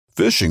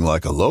Fishing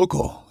like a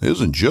local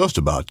isn't just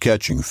about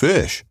catching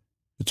fish.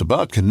 It's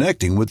about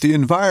connecting with the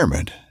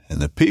environment and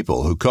the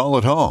people who call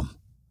it home.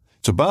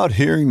 It's about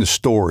hearing the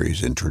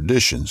stories and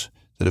traditions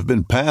that have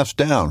been passed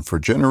down for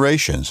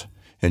generations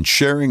and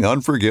sharing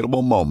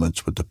unforgettable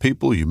moments with the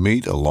people you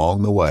meet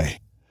along the way.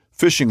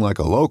 Fishing like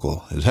a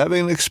local is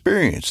having an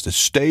experience that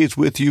stays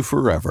with you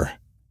forever.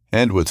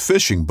 And with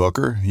Fishing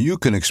Booker, you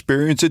can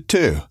experience it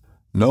too,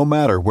 no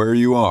matter where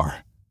you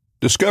are.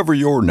 Discover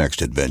your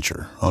next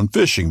adventure on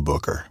Fishing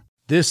Booker.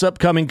 This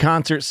upcoming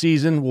concert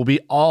season will be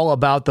all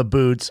about the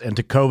boots, and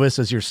Tecovas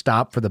is your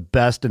stop for the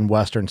best in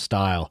Western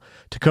style.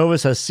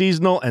 Tecovas has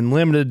seasonal and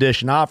limited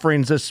edition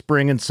offerings this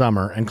spring and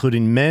summer,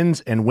 including men's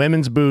and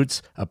women's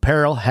boots,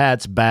 apparel,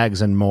 hats,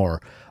 bags, and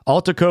more.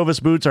 All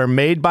Tecovas boots are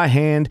made by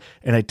hand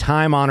in a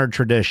time-honored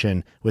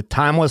tradition with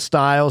timeless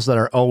styles that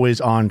are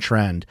always on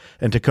trend.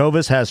 And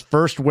Tecovas has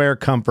first wear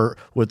comfort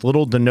with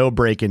little to no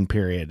break-in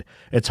period.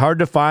 It's hard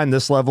to find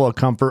this level of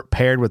comfort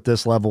paired with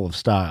this level of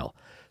style.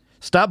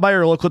 Stop by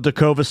your local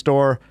Tecovas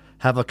store,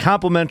 have a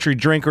complimentary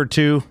drink or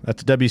two,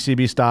 that's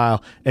WCB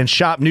style, and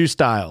shop new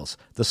styles.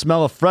 The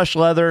smell of fresh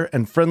leather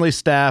and friendly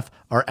staff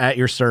are at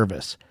your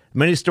service.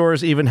 Many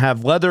stores even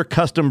have leather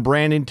custom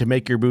branding to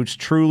make your boots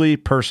truly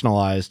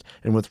personalized.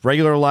 And with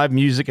regular live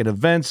music and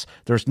events,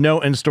 there's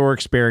no in-store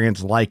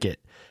experience like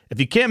it.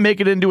 If you can't make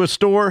it into a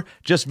store,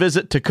 just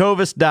visit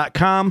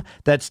tecovas.com.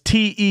 That's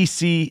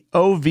TECOVAS.com.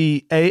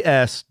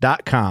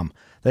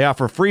 They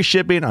offer free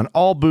shipping on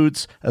all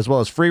boots, as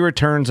well as free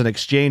returns and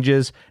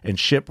exchanges, and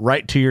ship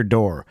right to your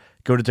door.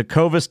 Go to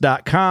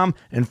tecovas.com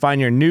and find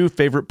your new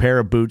favorite pair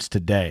of boots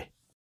today.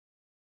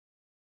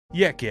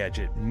 Yak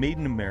Gadget, made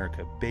in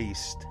America,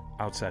 based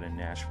outside of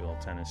Nashville,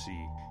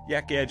 Tennessee.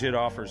 Yak Gadget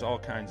offers all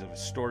kinds of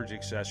storage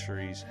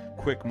accessories,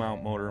 quick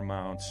mount motor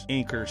mounts,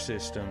 anchor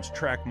systems,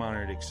 track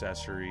mounted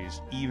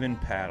accessories, even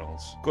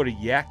paddles. Go to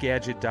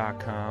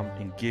yakgadget.com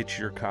and get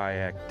your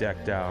kayak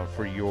decked out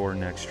for your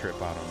next trip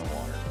out on the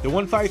water. The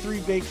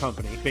 153 Bait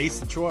Company,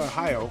 based in Troy,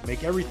 Ohio,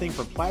 make everything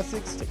from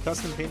plastics to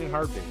custom painted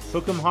hard baits.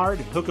 Hook 'em hard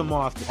and hook 'em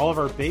often. All of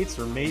our baits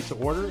are made to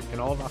order, and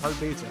all of our hard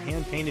baits are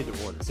hand painted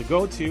to order. So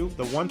go to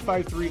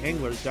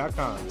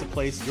the153anglers.com to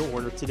place your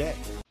order today.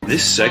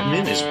 This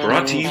segment is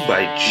brought to you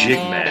by Jig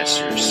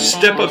Masters.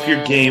 Step up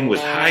your game with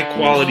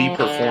high-quality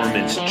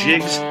performance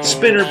jigs,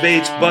 spinner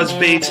baits, buzz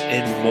baits,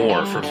 and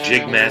more from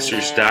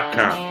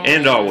jigmasters.com.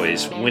 And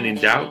always, when in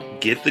doubt,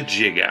 get the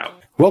jig out.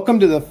 Welcome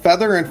to the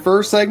Feather and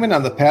Fur segment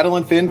on the Paddle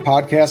and Fin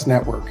Podcast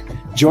Network.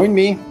 Join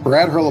me,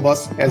 Brad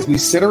Hurlbus, as we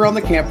sit around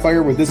the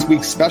campfire with this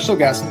week's special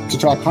guest to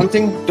talk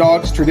hunting,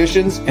 dogs,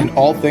 traditions, and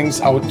all things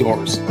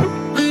outdoors.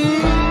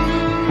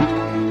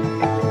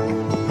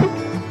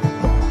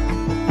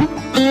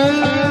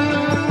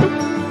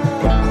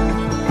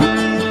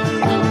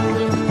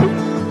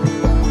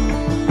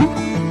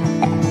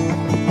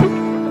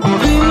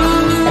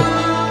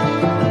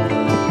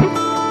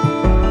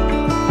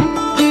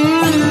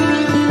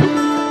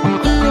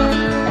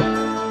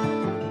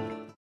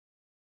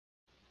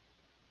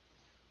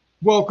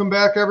 Welcome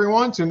back,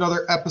 everyone, to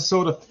another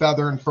episode of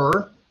Feather and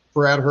Fur.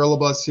 Brad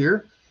Hurlbus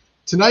here.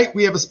 Tonight,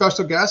 we have a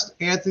special guest,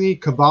 Anthony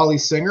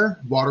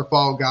Cavalli-Singer,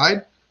 waterfowl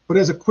guide. But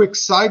as a quick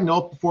side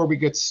note before we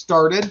get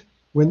started,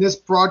 when this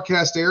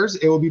broadcast airs,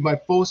 it will be my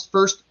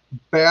first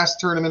bass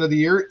tournament of the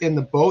year in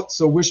the boat.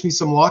 So wish me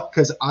some luck,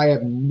 because I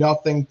have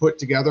nothing put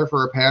together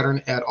for a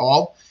pattern at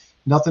all.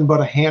 Nothing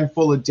but a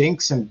handful of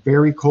dinks and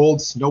very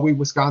cold, snowy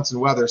Wisconsin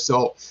weather.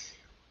 So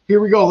here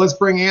we go. Let's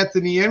bring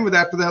Anthony in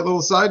after that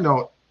little side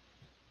note.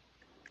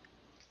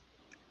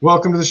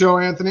 Welcome to the show,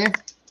 Anthony.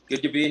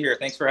 Good to be here.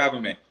 Thanks for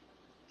having me.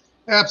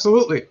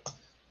 Absolutely.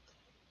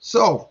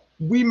 So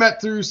we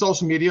met through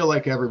social media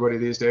like everybody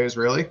these days,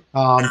 really.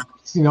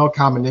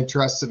 Common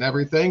interests and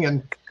everything.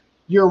 And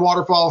you're a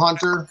waterfowl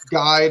hunter,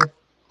 guide,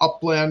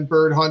 upland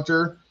bird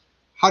hunter.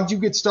 How did you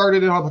get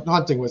started in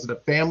hunting? Was it a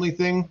family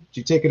thing? Did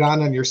you take it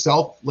on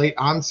yourself, late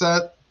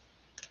onset?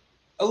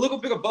 A little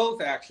bit of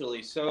both,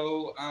 actually.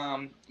 So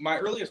my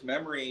earliest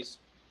memories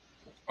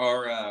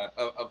are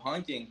of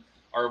hunting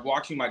are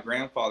watching my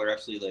grandfather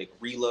actually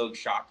reload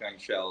shotgun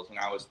shells when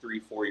I was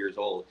 3-4 years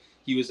old.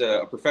 He was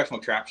a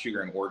professional trap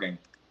shooter in Oregon,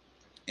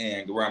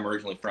 and where I'm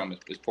originally from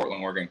is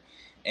Portland, Oregon.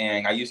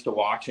 And I used to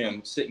watch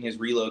him sit in his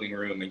reloading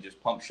room and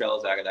just pump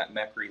shells out of that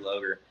mech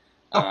reloader,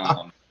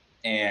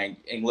 and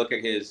look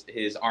at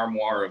his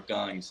armoire of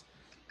guns.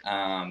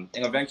 And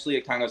eventually,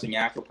 it kind of was a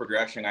natural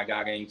progression. I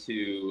got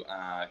into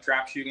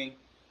trap shooting.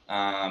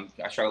 I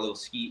shot a little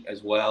skeet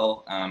as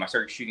well. I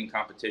started shooting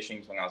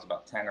competitions when I was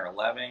about 10 or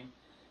 11.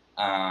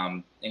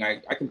 And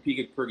I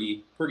competed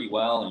pretty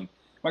well. And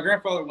my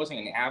grandfather wasn't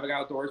an avid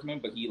outdoorsman,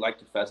 but he liked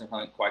to pheasant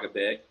hunt quite a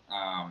bit.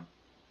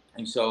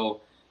 And so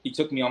he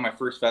took me on my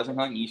first pheasant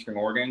hunt in Eastern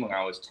Oregon when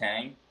I was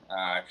 10.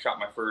 I shot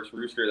my first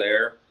rooster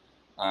there,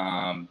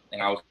 and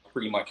I was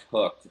pretty much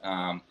hooked.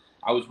 I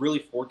was really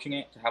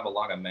fortunate to have a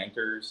lot of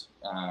mentors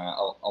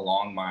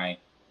along my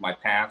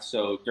path.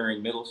 So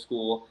during middle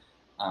school,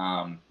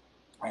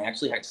 I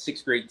actually had a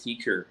 6th grade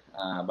teacher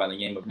by the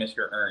name of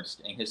Mr.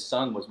 Ernst, and his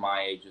son was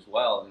my age as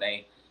well. And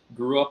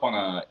grew up on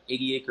a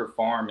 80-acre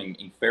farm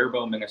in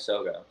Faribault,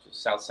 Minnesota, which is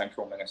south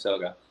central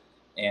Minnesota.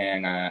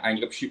 And I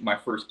ended up shooting my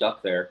first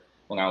duck there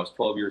when I was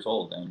 12 years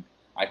old. And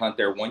I hunt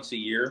there once a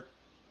year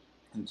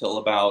until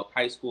about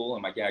high school,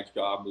 and my dad's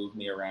job moved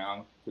me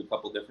around to a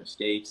couple different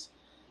states.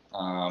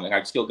 And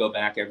I'd still go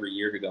back every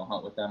year to go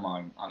hunt with them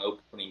on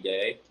opening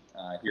day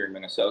here in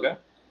Minnesota.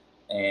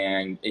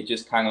 And it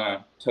just kind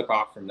of took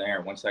off from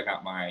there once I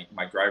got my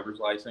driver's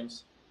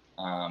license,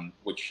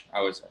 which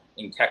I was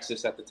in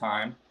Texas at the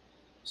time.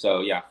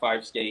 So yeah,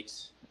 5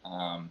 states,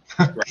 my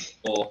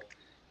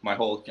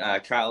whole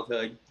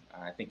childhood.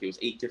 I think it was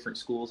 8 different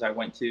schools I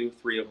went to,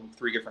 3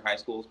 different high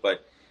schools,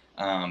 but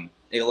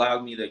it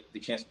allowed me the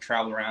chance to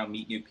travel around,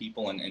 meet new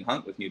people, and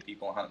hunt with new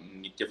people, hunt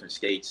in different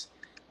states.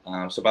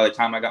 So by the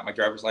time I got my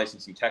driver's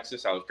license in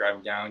Texas, I was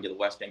driving down to the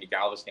west end of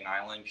Galveston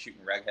Island,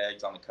 shooting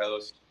redheads on the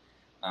coast.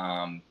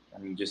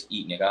 Just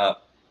eating it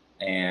up,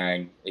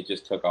 and it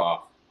just took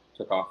off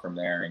from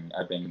there. And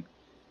I've been,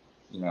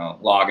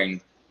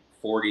 logging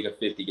 40 to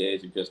 50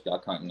 days of just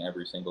duck hunting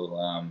every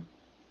single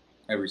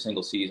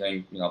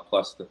season,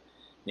 plus the,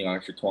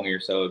 extra 20 or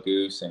so of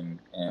goose and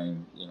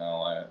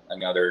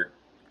another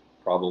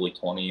probably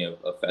 20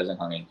 of pheasant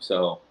hunting.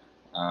 So,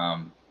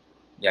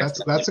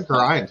 that's a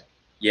grind.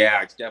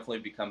 Yeah, it's definitely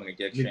become an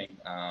addiction.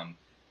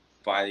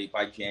 By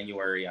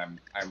January, I'm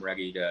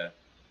ready to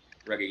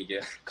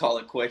call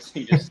it quits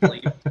and just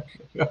sleep.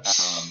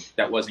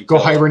 That wasn't go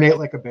hibernate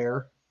like a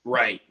bear.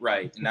 Right.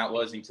 And that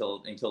was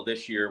until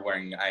this year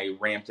when I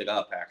ramped it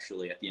up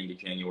actually at the end of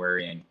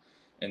January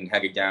and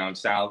headed down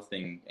south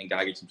and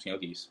guided some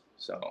snokies.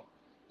 So,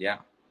 yeah.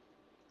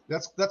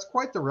 That's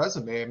quite the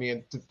resume.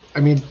 I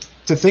mean,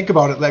 to think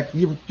about it, like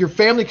your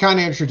family kind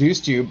of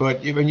introduced you,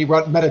 but when you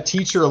met a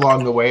teacher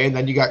along the way, and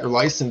then you got your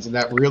license, and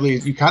that really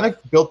you kind of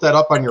built that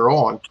up on your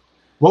own.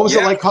 What was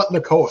it like hunting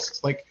the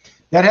coast? Like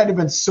that had to have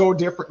been so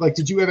different. Like,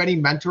 did you have any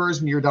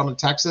mentors when you were down in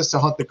Texas to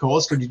hunt the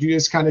coast, or did you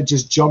just kind of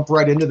jump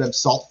right into them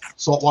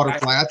saltwater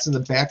flats and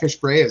the Bacchus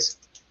Braes?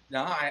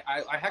 No,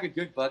 I had a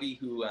good buddy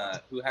who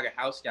had a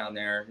house down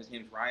there. His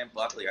name's Ryan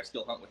Buckley. I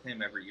still hunt with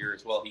him every year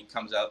as well. He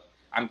comes up.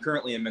 I'm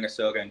currently in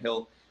Minnesota, and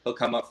he'll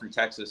come up from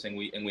Texas, and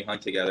we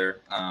hunt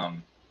together.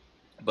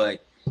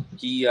 But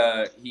he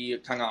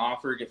kind of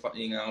offered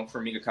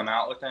for me to come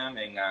out with him,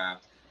 and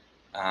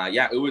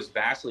it was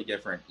vastly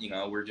different.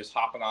 We're just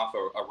hopping off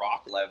a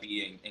rock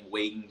levee and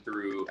wading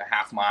through a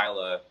half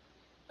mile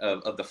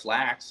of the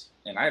flats,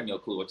 and I have no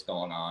clue what's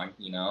going on.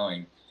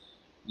 And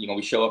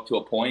we show up to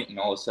a point, and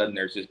all of a sudden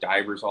there's just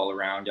divers all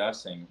around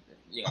us, and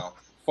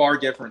far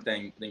different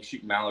than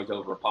shooting mallards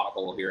over a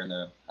pothole here in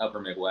the upper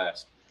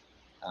Midwest.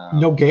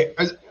 All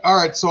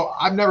right, so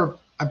I've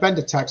been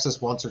to Texas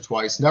once or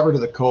twice, never to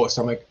the coast.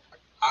 I'm like,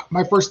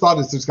 my first thought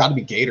is there's got to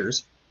be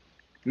gators.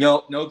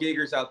 No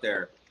gators out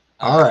there.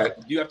 All right.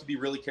 You have to be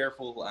really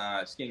careful.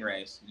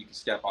 Stingrays, you can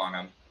step on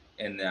them,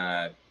 and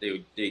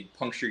they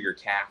puncture your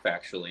calf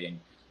actually, and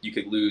you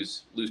could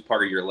lose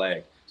part of your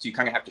leg. So you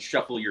kind of have to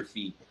shuffle your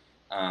feet.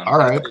 All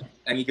right.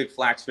 Any good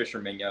flax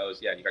fisherman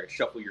knows, you got to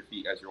shuffle your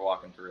feet as you're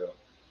walking through.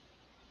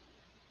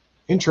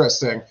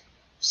 Interesting.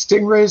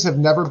 Stingrays have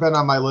never been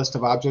on my list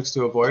of objects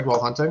to avoid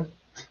while hunting.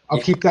 I'll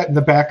keep that in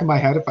the back of my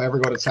head if I ever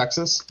go to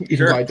Texas,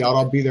 even though I doubt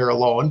I'll be there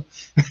alone.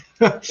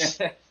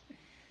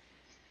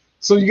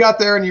 So you got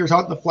there and you were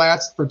hunting the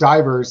flats for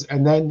divers,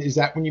 and then is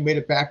that when you made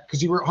it back?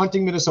 Because you were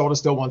hunting Minnesota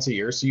still once a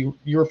year, so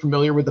you were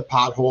familiar with the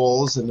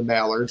potholes and the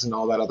mallards and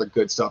all that other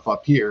good stuff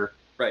up here.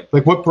 Right.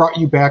 Like, what brought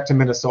you back to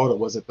Minnesota?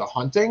 Was it the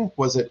hunting?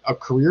 Was it a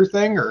career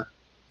thing or?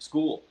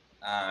 School.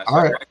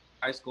 All right.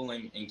 High school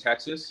in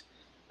Texas.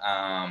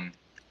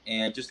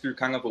 And just through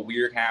kind of a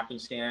weird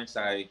happenstance,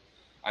 I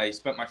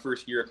spent my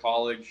first year of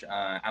college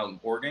out in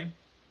Oregon,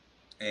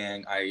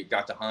 and I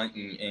got to hunt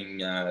in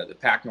the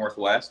Pac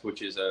Northwest,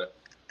 which is a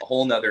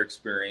whole nother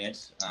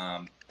experience.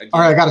 Again,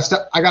 all right,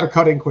 I got to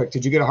cut in quick.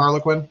 Did you get a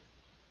Harlequin?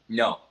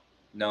 No,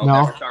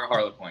 never shot a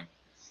Harlequin.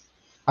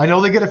 I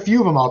know they get a few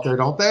of them out there,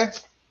 don't they?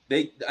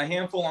 A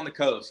handful on the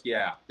coast,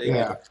 yeah. They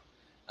do.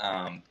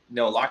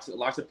 No, lots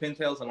of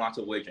pintails and lots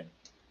of widgeon.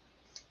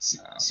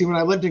 See, when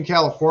I lived in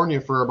California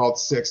for about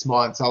 6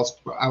 months,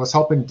 I was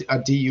helping a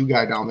DU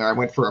guy down there. I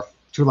went for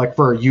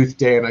a youth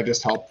day, and I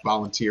just helped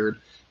volunteered.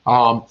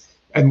 And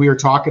we were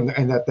talking,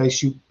 and that they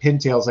shoot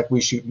pintails like we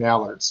shoot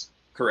mallards.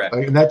 Correct.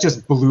 And that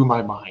just blew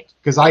my mind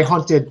because I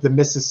hunted the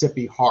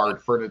Mississippi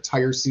hard for an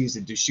entire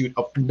season to shoot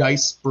a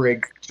nice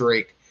sprig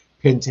drake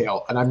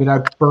pintail, and I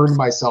burned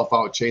myself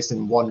out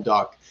chasing one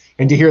duck.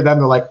 And to hear them,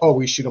 they're like, "Oh,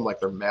 we shoot them like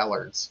they're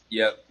mallards."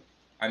 Yep.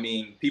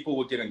 People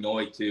would get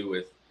annoyed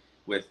too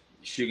with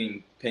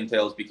shooting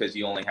pintails because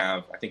you only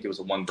have, I think it was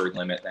a 1 bird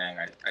limit thing.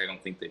 I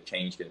don't think they've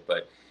changed it,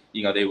 but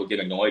they would get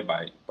annoyed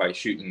by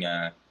shooting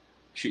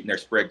their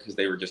sprig because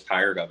they were just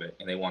tired of it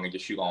and they wanted to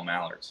shoot all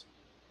mallards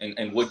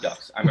and wood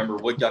ducks. I remember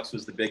wood ducks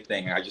was the big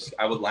thing. And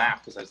I would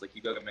laugh because I was like,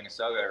 you go to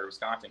Minnesota or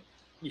Wisconsin,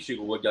 you shoot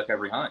a wood duck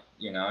every hunt.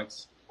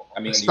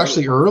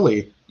 Especially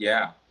early.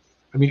 Yeah.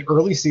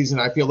 Early season,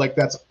 I feel like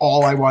that's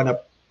all I wind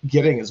up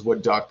getting is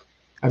wood duck.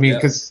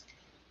 Because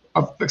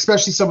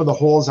especially some of the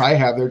holes I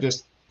have,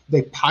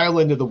 they pile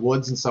into the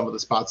woods in some of the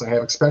spots I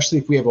have, especially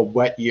if we have a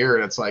wet year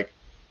and it's like,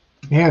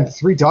 man,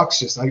 3 ducks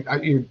just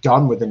you're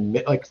done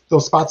within like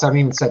those spots. I don't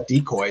even set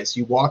decoys.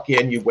 You walk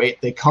in, you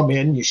wait, they come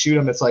in, you shoot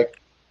them. It's like,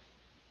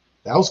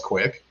 that was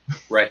quick.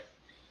 Right.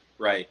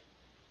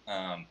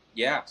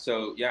 Yeah.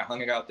 So yeah,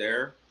 hung it out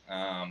there.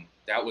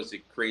 That was a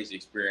crazy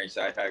experience.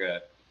 I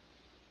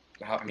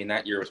mean,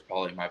 that year was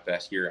probably my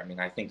best year. I mean,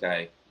 I think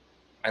I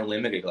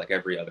limited like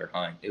every other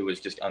hunt. It was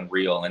just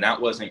unreal. And that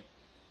wasn't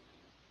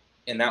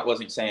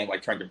saying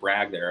like trying to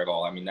brag there at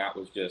all. I mean, that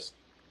was just,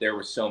 there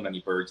were so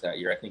many birds that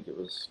year. I think it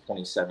was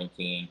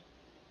 2017.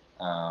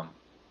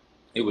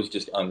 It was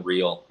just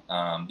unreal.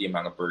 The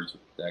amount of birds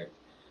that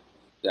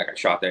got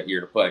shot that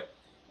year, but,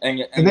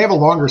 and they have a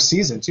longer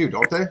season too,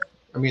 don't they?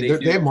 I mean,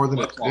 they have more than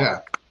yeah.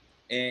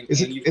 And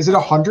is it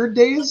 100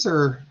 days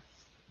or?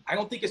 I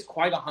don't think it's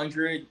quite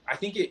 100. I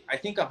think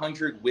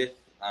 100 with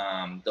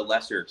the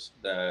lessers,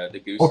 the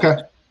goose. Okay.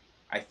 Season.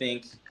 I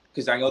think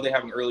because I know they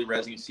have an early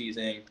resi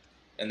season,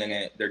 and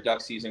then their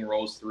duck season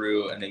rolls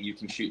through, and then you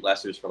can shoot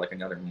lessers for like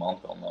another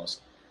month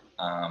almost.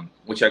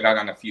 Which I got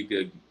on a few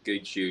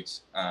good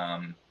shoots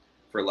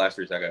for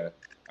lessers.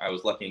 I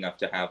was lucky enough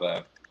to have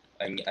a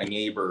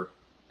neighbor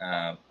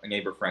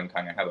friend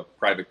kind of have a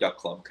private duck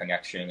club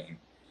connection, and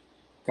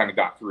kind of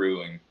got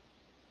through, and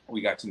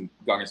we got in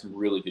some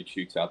really good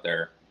shoots out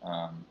there.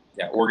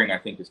 Yeah, Oregon I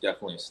think is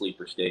definitely a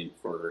sleeper state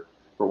for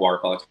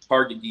waterfowl. It's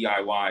hard to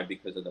DIY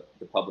because of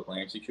the public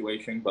land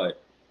situation,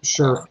 but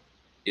sure,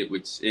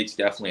 it's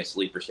definitely a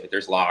sleeper state.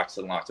 There's lots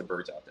and lots of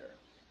birds out there.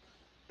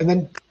 And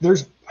then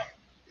is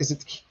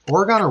it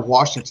Oregon or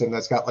Washington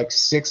that's got like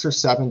 6 or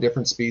 7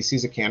 different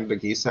species of Canada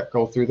geese that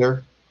go through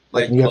there?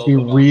 Like, and you have to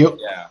be real,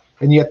 yeah.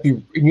 And you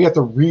have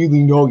to really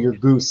know your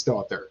goose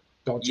out there,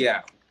 don't you?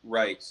 Yeah,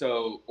 right.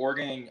 So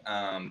Oregon,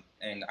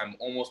 and I'm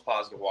almost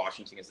positive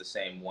Washington is the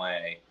same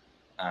way.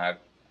 I'm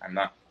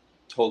not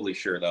totally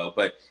sure though,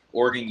 but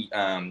Oregon,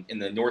 in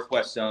the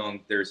Northwest zone,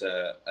 there's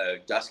a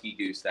dusky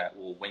goose that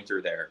will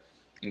winter there.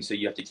 And so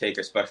you have to take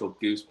a special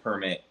goose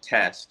permit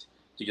test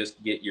to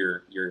just get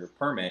your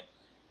permit.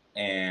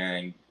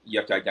 And you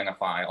have to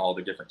identify all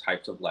the different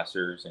types of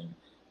lessers and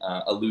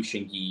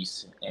Aleutian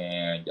geese.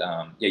 And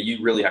yeah,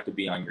 you really have to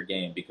be on your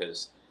game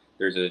because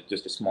there's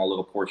just a small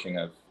little portion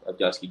of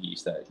dusky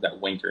geese that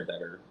winter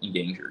that are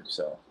endangered.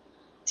 So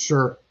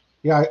sure.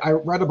 Yeah, I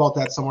read about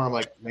that somewhere. I'm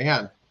like,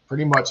 man,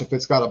 pretty much if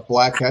it's got a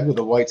black head with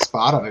a white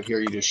spot on it here,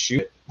 you just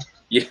shoot it.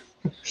 Yeah,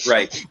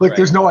 right. Like right.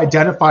 There's no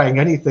identifying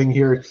anything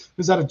here.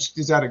 Is that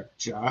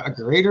a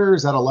grader?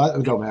 Is that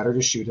it don't matter.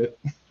 Just shoot it.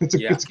 It's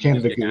a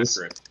Canada goose.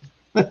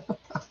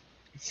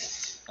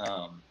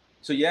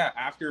 So yeah,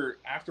 after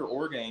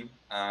Oregon,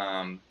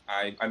 I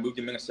moved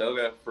to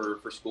Minnesota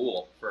for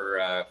school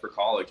for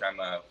college. I'm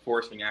a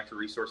forest and natural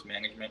resource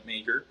management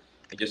major.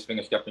 I just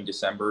finished up in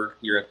December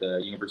here at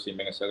the University of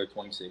Minnesota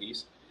Twin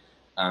Cities,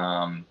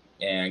 and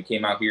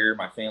came out here.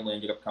 My family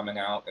ended up coming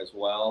out as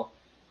well,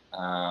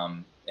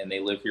 and they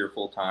live here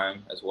full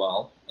time as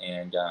well.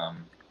 And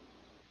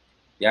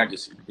yeah,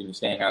 just been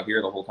staying out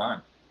here the whole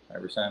time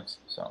ever since.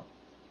 So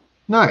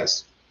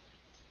nice.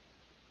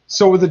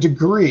 So with a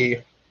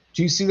degree,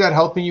 do you see that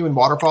helping you in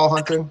waterfowl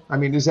hunting? I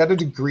mean, is that a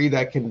degree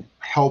that can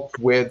help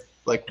with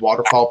like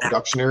waterfowl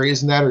production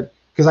areas and that? Or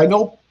because I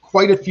know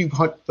quite a few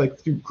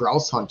through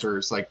grouse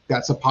hunters, like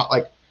that's a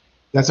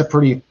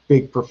pretty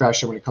big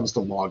profession when it comes to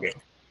logging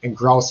and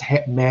grouse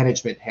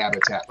management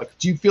habitat. Like,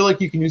 do you feel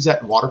like you can use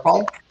that in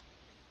waterfowl?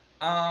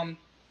 I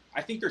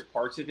think there's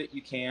parts of it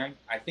you can.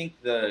 I think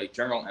the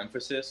general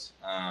emphasis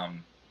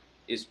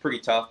is pretty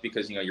tough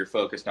because you're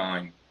focused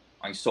on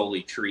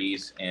solely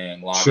trees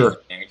and logging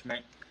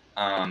management.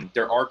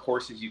 There are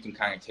courses you can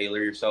kind of tailor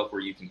yourself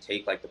where you can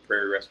take like the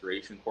prairie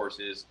restoration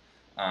courses,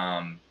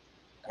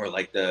 or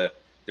like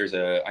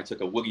I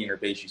took a woody and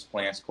herbaceous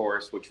plants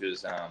course, which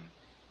was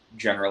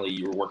generally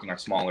you were working on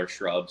smaller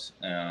shrubs,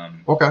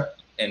 and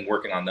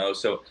working on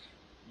those. So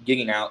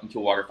getting out into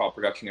a waterfowl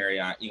production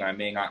area, I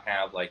may not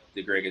have like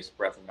the greatest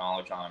breadth of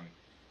knowledge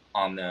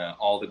on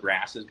all the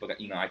grasses, but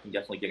I can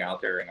definitely get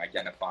out there and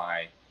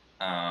identify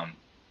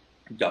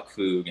duck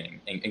food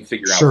and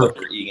figure out what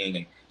they're eating,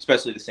 and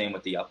especially the same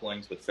with the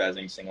uplands with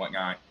pheasants and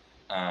whatnot.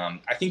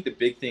 I think the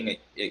big thing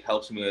it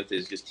helps me with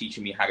is just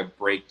teaching me how to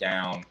break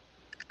down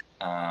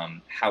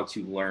how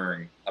to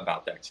learn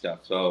about that stuff.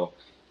 So,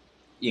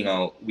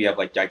 we have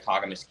like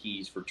dichotomous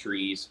keys for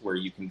trees where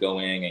you can go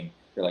in and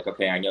you're like,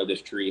 okay, I know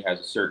this tree has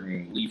a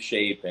certain leaf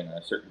shape and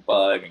a certain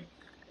bug,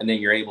 and then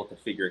you're able to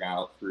figure it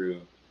out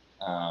through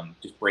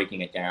just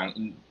breaking it down.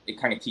 And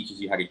it kind of teaches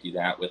you how to do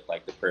that with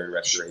like the prairie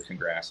restoration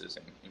grasses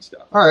and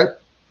stuff. All right.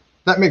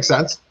 That makes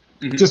sense.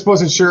 Mm-hmm. Just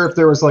wasn't sure if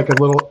there was like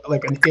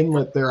an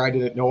inlet there I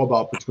didn't know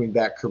about between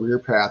that career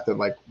path and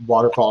like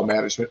waterfowl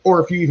management,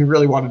 or if you even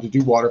really wanted to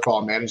do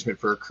waterfowl management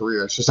for a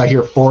career. It's just, I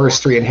hear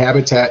forestry and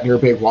habitat and you're a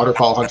big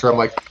waterfowl hunter. I'm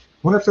like, I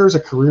wonder if there was a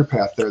career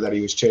path there that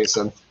he was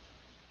chasing.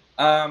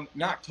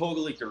 Not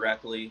totally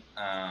directly.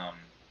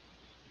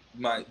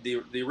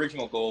 The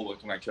original goal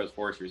when I chose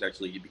forestry was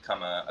actually to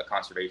become a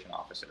conservation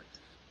officer.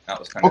 That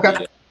was kind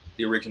of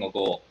the original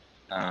goal.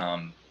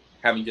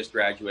 having just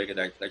graduated,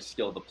 I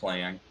still have a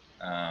plan.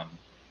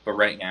 But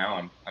right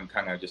now, I'm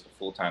kind of just a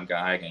full-time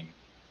guy and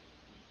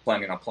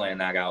planning on playing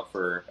that out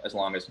for as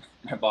long as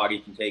my body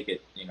can take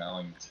it, you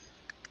know.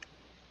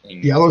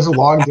 And Yeah, those are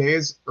long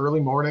days, early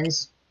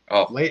mornings,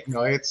 oh, late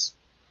nights.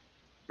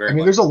 very I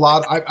mean, much. there's a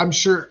lot. I'm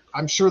sure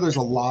there's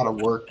a lot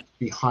of work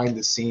behind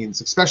the scenes,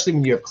 especially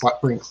when you have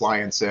bring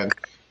clients in.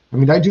 I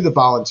mean, I do the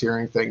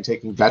volunteering thing,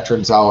 taking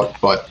veterans out,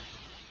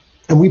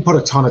 and we put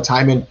a ton of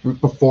time in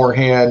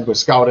beforehand with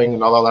scouting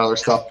and all that other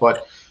stuff.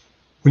 But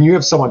when you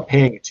have someone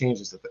paying, it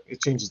changes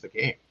the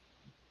game.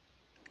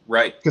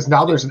 Right. Because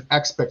now there's an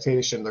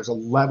expectation, there's a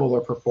level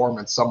of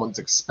performance someone's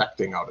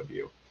expecting out of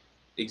you.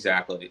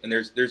 Exactly, and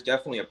there's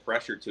definitely a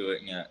pressure to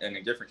it and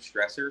a different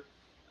stressor.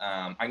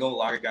 I know a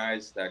lot of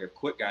guys that have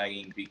quit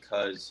guiding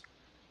because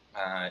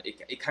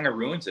it kind of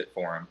ruins it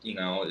for them. You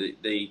know,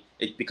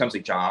 it becomes a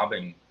job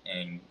and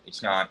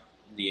it's not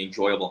the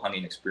enjoyable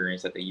hunting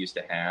experience that they used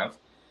to have.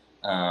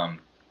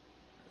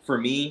 For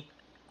me,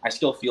 I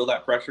still feel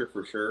that pressure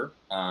for sure,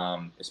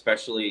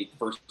 especially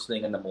first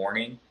thing in the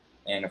morning.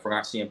 And if we're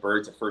not seeing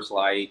birds at first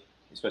light,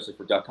 especially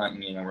for duck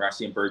hunting, you know, we're not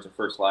seeing birds at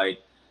first light,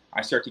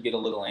 I start to get a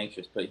little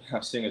anxious. But you know,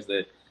 as soon as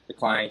the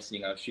clients, you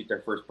know, shoot their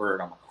first bird,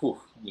 I'm like, whew,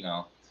 you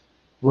know.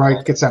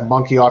 Right, gets that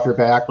monkey off your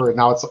back, or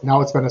now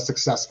it's been a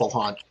successful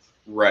hunt.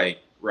 Right.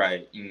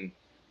 And,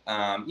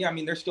 yeah, I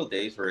mean, there's still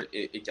days where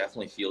it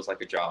definitely feels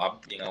like a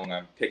job. You know, when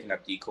I'm picking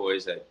up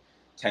decoys at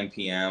 10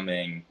 p.m.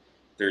 and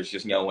there's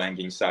just no end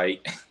in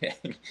sight.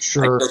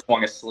 Sure. I just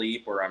want to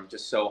sleep, or I'm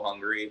just so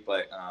hungry.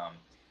 But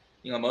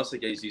you know, most of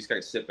the days you just got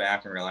to sit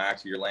back and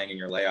relax. You're laying in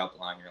your layout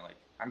line. You're like,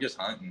 I'm just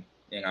hunting,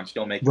 and I'm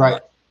still making right.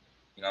 money.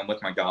 You know, I'm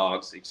with my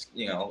dogs. It's,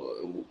 you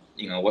know,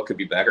 what could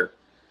be better?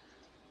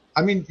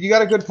 I mean, you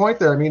got a good point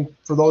there. I mean,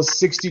 for those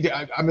 60 days,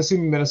 I'm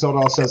assuming Minnesota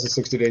also has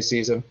a 60-day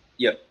season.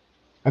 Yep.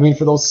 I mean,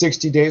 for those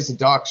 60 days of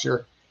ducks,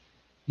 you're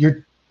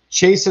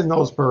chasing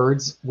those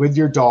birds with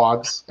your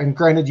dogs. And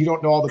granted, you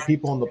don't know all the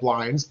people in the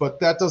blinds, but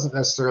that doesn't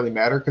necessarily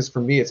matter because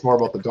for me, it's more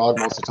about the dog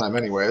most of the time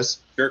anyways.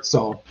 Sure.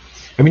 So,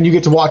 I mean, you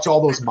get to watch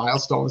all those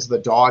milestones of the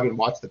dog and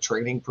watch the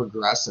training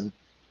progress and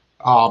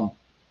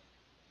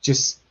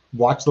just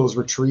watch those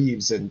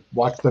retrieves and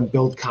watch them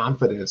build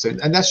confidence.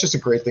 And that's just a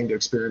great thing to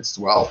experience as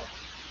well.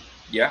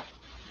 Yeah,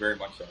 very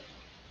much so.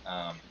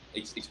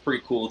 It's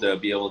pretty cool to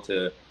be able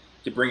to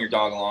bring your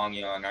dog along,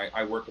 you know, and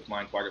I work with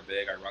mine quite a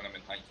bit. I run them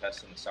in hunt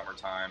tests in the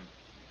summertime.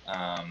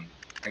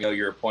 I know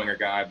you're a pointer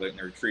guy, but in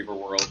the retriever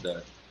world,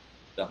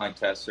 the hunt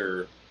tests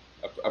are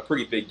a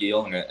pretty big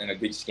deal and a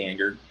good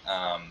standard.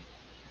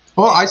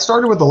 Well, I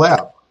started with the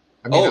lab.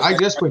 I mean, okay.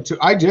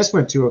 I just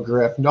went to a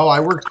Griff. No, I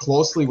worked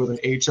closely with an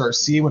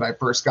HRC when I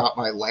first got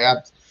my lab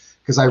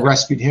because I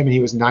rescued him and he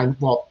was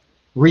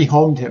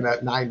rehomed him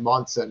at 9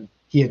 months and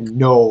he had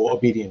no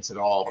obedience at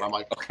all. And I'm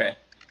like, okay.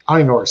 I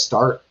don't even know where to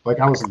start. Like,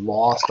 I was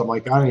lost. I'm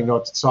like, I don't even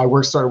know. So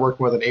I started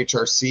working with an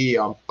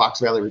HRC, Fox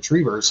Valley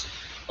Retrievers.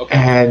 Okay.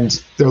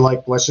 And they're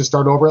like, let's just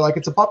start over like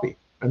it's a puppy.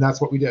 And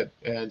that's what we did.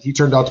 And he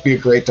turned out to be a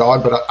great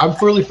dog. But I'm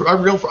familiar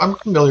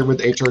with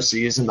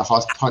HRCs and the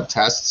hunt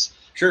tests.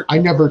 Sure. I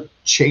never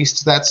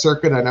chased that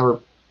circuit.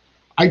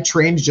 I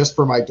trained just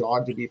for my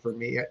dog to be for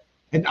me.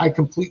 And I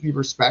completely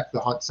respect the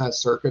hunt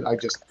test circuit. I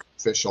just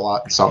fish a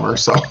lot in summer.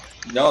 So.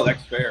 No,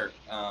 that's fair.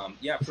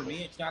 Yeah, for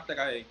me, it's not that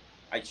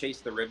I chase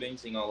the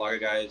ribbons. You know, a lot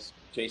of guys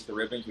chase the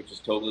ribbons, which is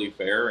totally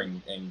fair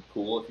and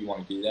cool if you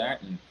want to do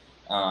that.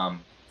 And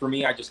for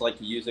me, I just like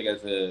to use it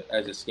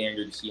as a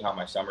standard to see how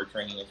my summer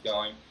training is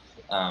going.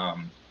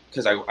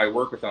 Because I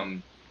work with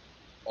them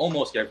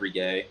almost every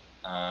day.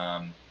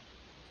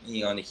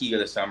 You know, in the heat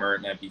of the summer,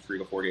 it might be 3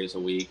 to 4 days a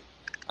week.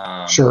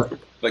 Sure.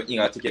 But, you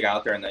know, to get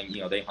out there and then,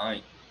 you know, they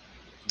hunt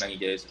as many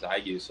days as I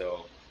do.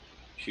 So,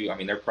 shoot, I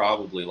mean, they're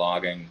probably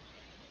logging.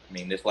 I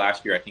mean, this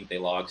last year, I think they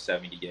logged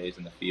 70 days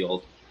in the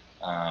field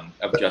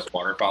of just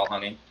waterfowl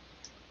hunting.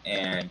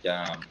 And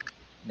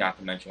not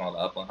to mention all the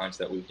upland hunts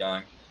that we've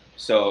done.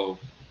 So,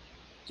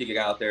 to get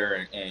out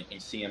there and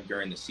see them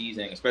during the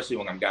season, especially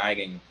when I'm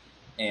guiding,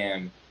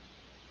 and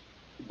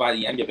by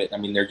the end of it, I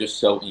mean, they're just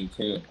so in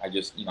tune.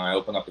 I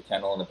open up the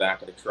kennel in the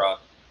back of the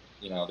truck,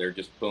 you know, they're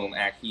just boom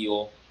at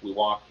heel. We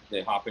walk,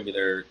 they hop into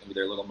their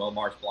little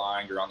Momarsh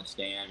blind or on the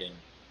stand, and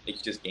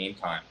it's just game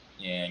time.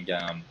 And,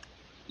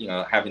 you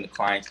know, having the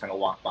clients kind of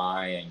walk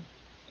by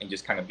and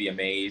just kind of be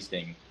amazed.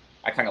 And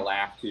I kind of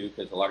laugh too,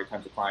 because a lot of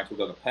times the clients will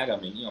go to pet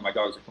them and, you know, my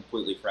dogs are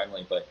completely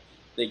friendly, but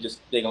they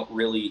don't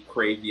really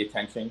crave the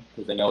attention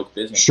because they know it's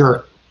business.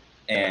 Sure.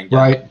 And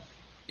right.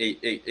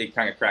 It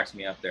kind of cracks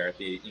me up there at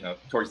the, you know,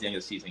 towards the end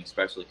of the season,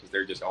 especially because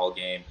they're just all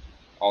game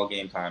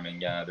time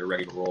and they're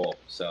ready to roll.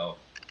 So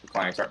the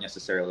clients aren't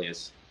necessarily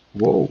as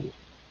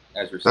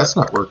receptive. That's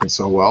not working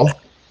so well.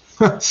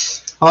 I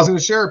was going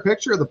to share a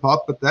picture of the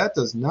pup, but that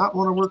does not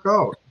want to work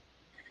out.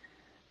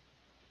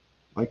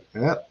 Like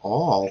at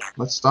all.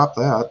 Let's stop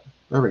that.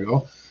 There we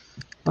go.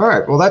 All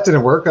right. Well, that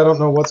didn't work. I don't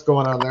know what's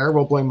going on there.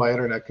 We'll blame my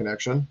internet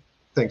connection.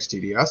 Thanks,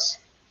 TDS.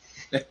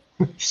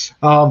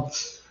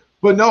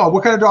 But no,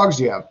 what kind of dogs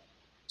do you have?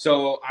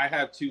 So I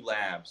have 2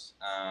 labs.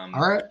 All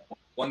right.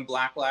 one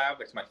black lab.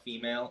 That's my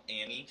female,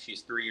 Annie.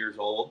 She's 3 years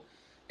old.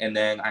 And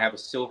then I have a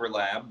silver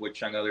lab,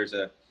 which I know there's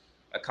a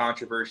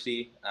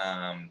controversy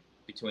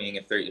between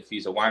if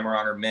he's a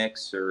Weimaraner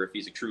mix or if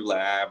he's a true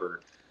lab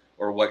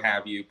or what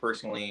have you.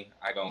 Personally,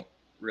 I don't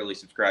really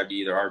subscribe to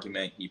either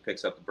argument. He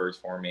picks up the birds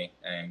for me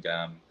and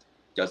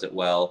does it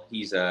well.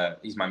 He's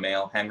my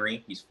male,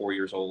 Henry. He's 4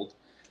 years old.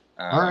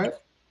 All right.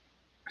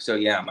 So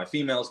yeah, my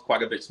female is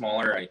quite a bit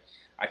smaller.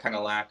 I kind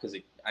of laugh because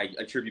I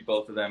attribute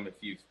both of them. If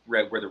you've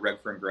read Where the Red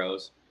Fern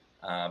Grows,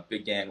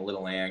 Big Dan,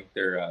 Little Ang,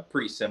 they're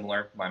pretty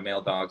similar. My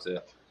male dog's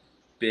a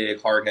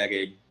big,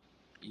 hard-headed,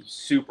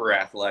 super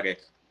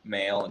athletic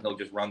male, and he'll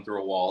just run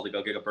through a wall to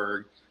go get a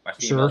bird. My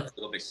female's a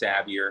little bit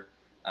savvier.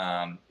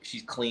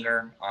 She's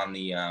cleaner on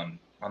the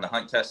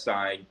hunt test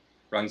side,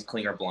 runs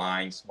cleaner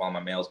blinds, while my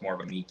male's more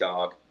of a meat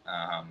dog.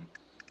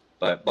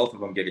 But both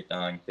of them get it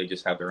done. They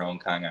just have their own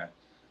kind of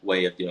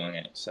way of doing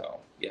it. So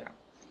yeah.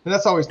 And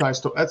that's always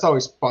nice. That's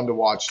always fun to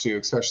watch too,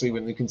 especially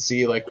when you can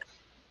see, like,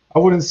 I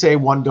wouldn't say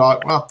one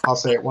dog. Well, I'll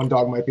say it. One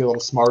dog might be a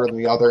little smarter than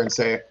the other, and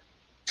say,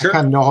 I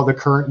kind of know how the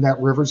current in that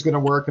river is going to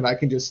work, and I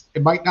can just.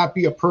 It might not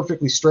be a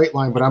perfectly straight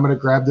line, but I'm going to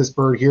grab this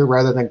bird here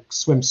rather than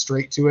swim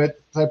straight to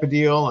it, type of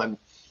deal. And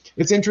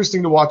it's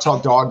interesting to watch how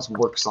dogs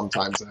work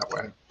sometimes that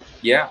way.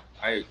 Yeah,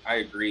 I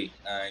agree.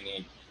 I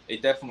mean,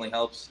 it definitely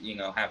helps,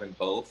 having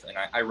both, and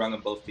I run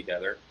them both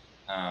together.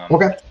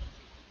 Okay.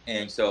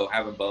 And so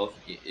having both,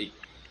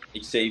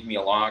 it saved me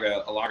a lot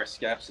of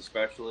skeps,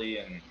 especially,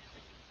 and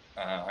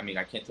I mean,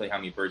 I can't tell you how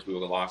many birds we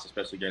would have lost,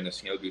 especially during the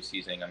snow goose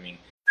season. I mean,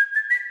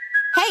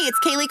 Hey, it's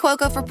Kaylee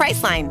Cuoco for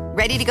Priceline.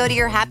 Ready to go to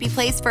your happy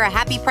place for a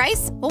happy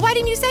price? Well, why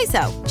didn't you say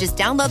so? Just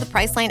download the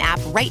Priceline app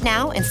right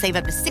now and save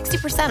up to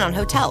 60% on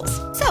hotels.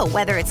 So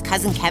whether it's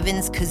Cousin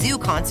Kevin's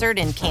Kazoo Concert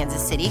in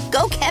Kansas City,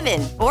 go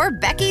Kevin, or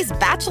Becky's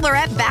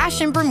Bachelorette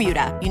Bash in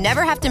Bermuda, you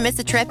never have to miss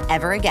a trip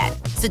ever again.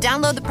 So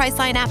download the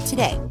Priceline app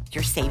today.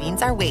 Your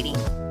savings are waiting.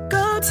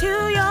 Go to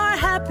your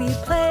happy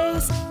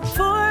place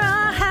for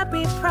a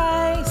happy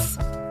price.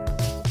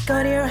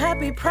 Go to your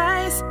happy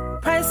price,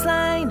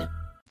 Priceline.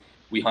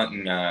 We hunt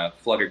in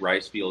flooded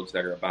rice fields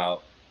that are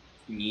about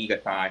knee to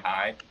thigh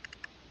high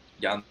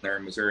down there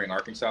in Missouri and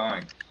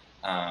Arkansas.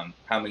 And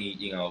how many,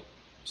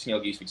 snow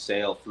geese would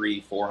sail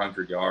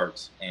 300-400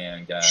 yards.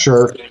 And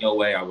there's no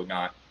way I would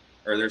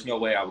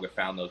have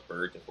found those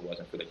birds if it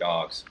wasn't for the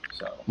dogs.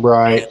 So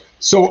right.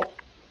 So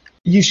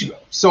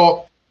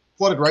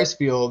flooded rice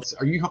fields.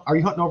 Are you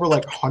hunting over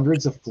like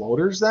hundreds of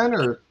floaters then,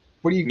 or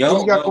what do you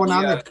got going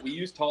on there? We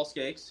use tall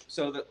stakes.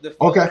 So the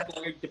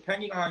floaters,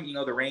 depending on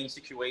the rain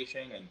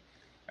situation, and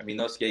I mean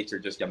those stakes are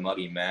just a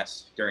muddy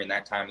mess during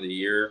that time of the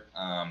year.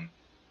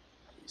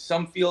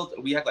 Some fields,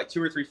 we had like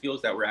 2 or 3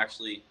 fields that were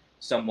actually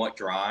somewhat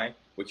dry,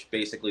 which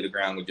basically the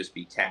ground would just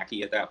be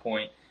tacky at that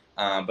point.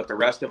 But the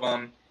rest of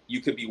them,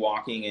 you could be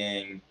walking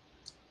in,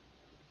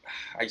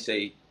 I'd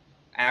say,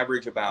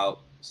 average about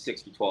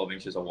 6 to 12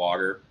 inches of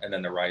water, and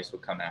then the rice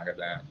would come out of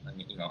that,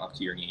 up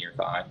to your knee or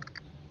thigh.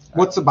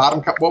 What's the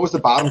bottom? What was the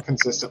bottom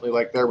consistently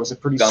like there? Was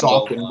it pretty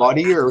soft and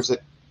muddy, or was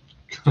it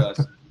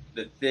just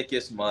the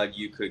thickest mud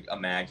you could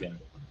imagine?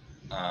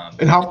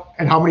 And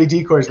how many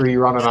decoys were you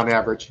running on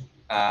average?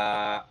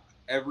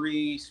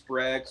 Every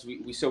spread,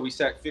 we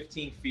set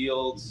 15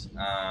 fields.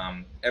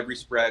 Every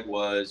spread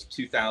was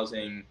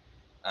 2,000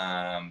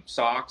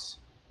 socks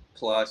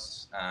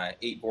plus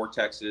 8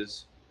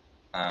 vortexes,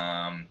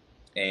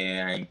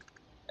 and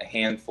a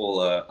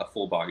handful of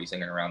full bodies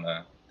in and around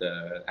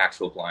the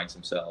actual blinds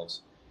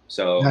themselves.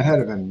 So that had to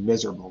have been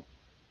miserable.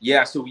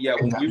 Yeah. So yeah,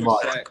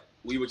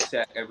 we would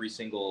set every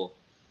single,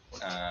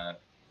 the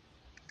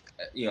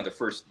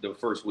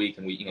first week,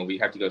 and we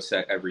have to go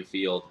set every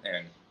field.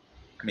 And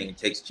I mean, it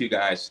takes 2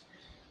 guys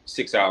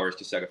 6 hours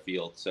to set a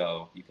field.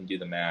 So you can do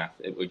the math.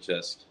 It would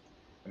just,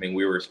 I mean,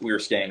 we were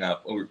staying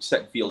up, we were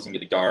setting fields into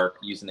the dark,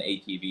 using the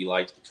ATV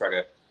lights to try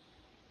to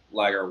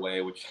light our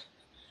way, which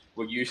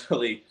would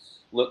usually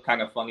look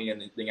kind of funny.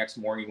 And the next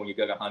morning when you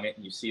go to hunt it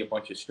and you see a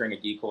bunch of string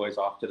of decoys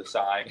off to the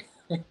side,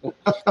 I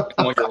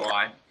wonder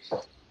why.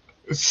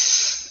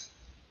 Because,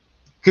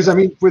 I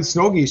mean, with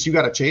snow geese, you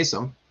got to chase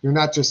them. You're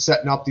not just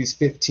setting up these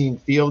 15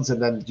 fields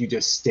and then you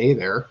just stay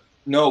there.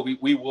 No,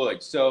 we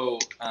would. So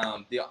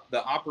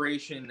the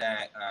operation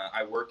that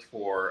I worked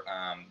for,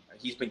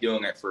 he's been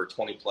doing it for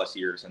 20 plus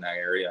years in that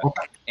area.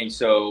 Okay. And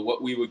so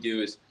what we would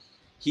do is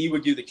he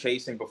would do the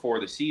chasing before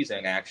the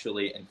season,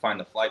 actually, and find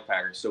the flight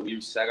patterns. So we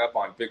would set up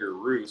on bigger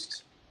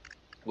roosts,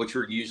 which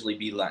would usually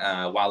be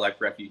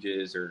wildlife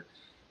refuges or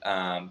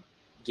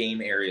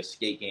game areas,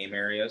 skate game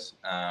areas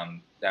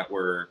that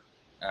were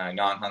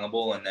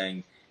non-huntable. And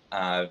then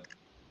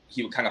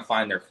he would kind of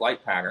find their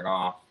flight pattern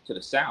off to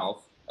the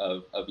south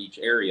of each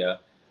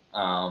area,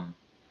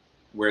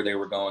 where they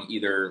were going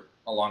either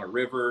along a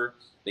river.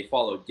 They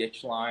follow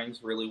ditch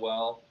lines really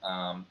well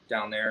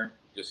down there,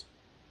 just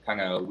kind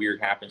of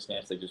weird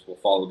happenstance. They just will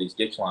follow these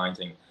ditch lines,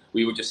 and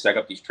we would just set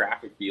up these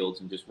traffic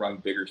fields and just run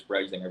bigger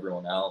spreads than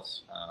everyone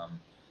else.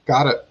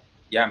 Got it.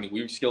 Yeah, I mean,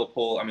 we would still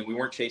pull. I mean, we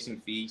weren't chasing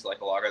fees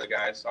like a lot of the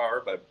guys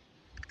are, but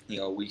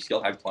we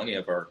still had plenty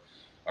of our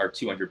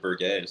 200 bird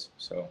days.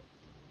 So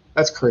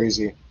That's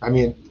crazy. I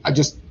mean, I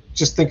just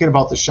thinking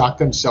about the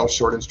shotgun shell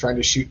shortage, trying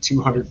to shoot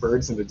 200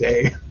 birds in a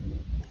day.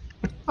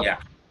 Yeah.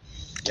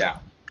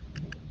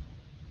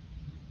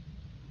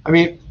 I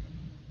mean,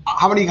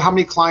 how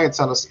many clients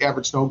on an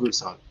average snow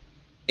goose hunt?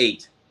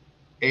 8.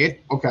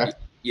 8? Okay.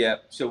 Yeah.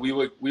 So we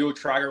would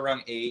try to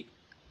run 8.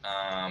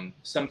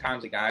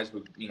 Sometimes the guys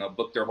would,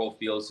 book their whole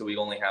field, so we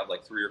only have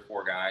like 3 or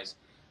 4 guys.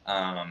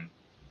 And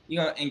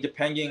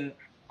depending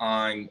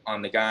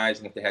on the guys,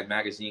 and if they had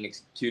magazine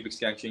tube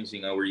extensions,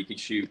 where you could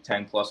shoot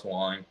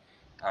 10+1.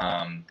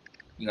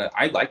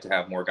 I'd like to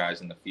have more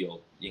guys in the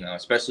field,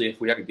 especially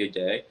if we have a good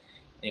day.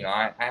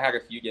 I had a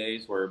few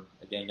days where,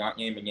 again, not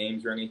naming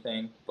names or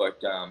anything, but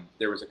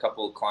there was a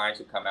couple of clients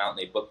who come out and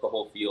they booked the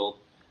whole field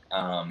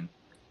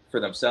for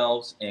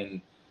themselves.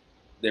 And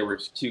there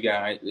was 2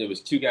 guys. It was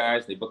 2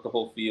 guys. They booked the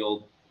whole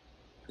field.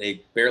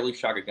 They barely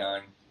shot a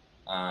gun.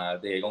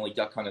 They had only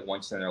duck hunted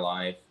once in their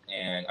life.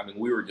 And, I mean,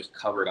 we were just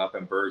covered up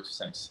in birds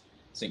since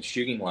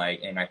shooting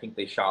light. And I think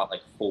they shot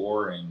like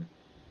 4 in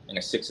a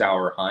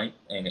 6-hour hunt,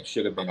 and it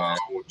should have been a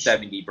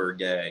 70 bird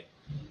day.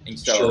 And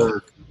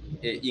so,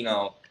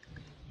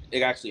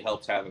 it actually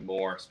helps having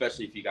more,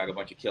 especially if you got a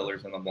bunch of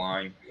killers in the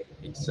blind.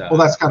 Well,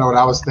 that's kind of what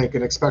I was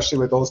thinking, especially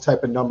with those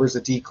type of numbers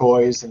of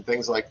decoys and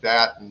things like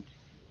that. And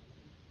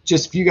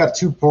just if you got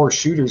 2 poor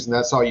shooters and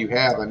that's all you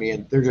have, I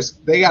mean,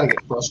 they got to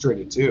get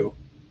frustrated too.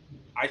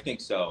 I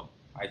think so.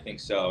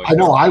 I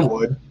know I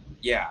would.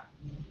 Yeah.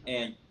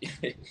 And,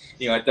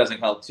 it doesn't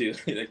help too.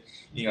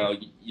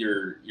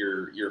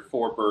 You're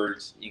 4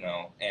 birds,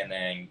 and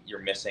then you're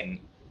missing,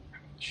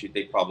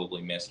 they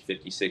probably missed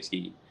 50,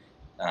 60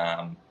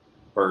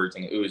 birds.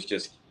 And it was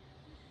just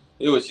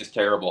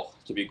terrible,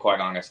 to be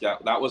quite honest.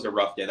 That was a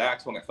rough day.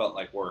 That's when it felt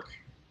like work.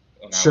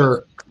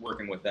 Sure.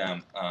 Working with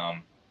them.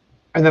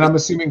 And then I'm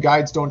assuming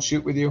guides don't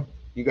shoot with you.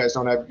 You guys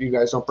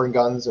don't bring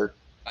guns, or?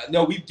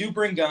 No, we do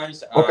bring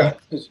guns. Okay.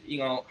 Because,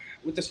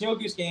 with the snow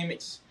goose game,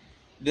 it's,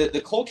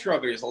 the culture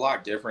of it is a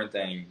lot different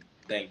than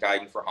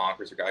guiding for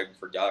honkers or guiding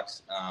for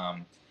ducks.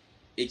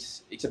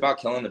 It's about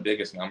killing the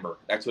biggest number.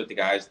 That's what the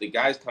guys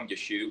come to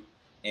shoot,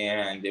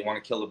 and they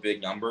want to kill a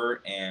big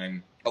number.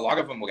 And a lot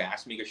of them will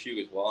ask me to shoot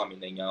as well. I mean,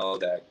 they know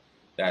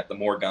that the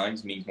more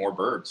guns means more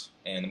birds,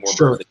 and the more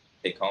birds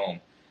they take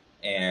home.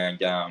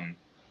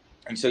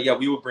 And so, yeah,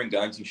 we would bring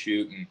guns and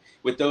shoot. And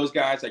with those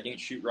guys, I didn't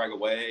shoot right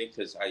away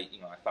because I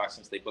thought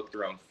since they booked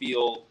their own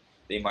field,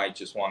 they might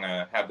just want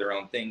to have their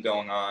own thing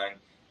going on.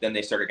 Then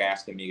they started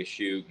asking me to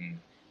shoot, and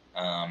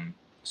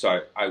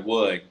so I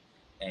would.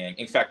 And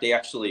in fact, they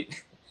actually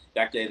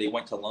that day they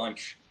went to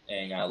lunch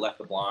and left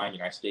the blind,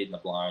 and I stayed in the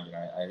blind,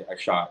 and I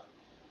shot,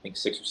 I think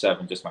 6 or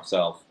 7 just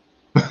myself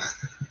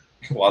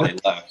while they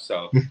left.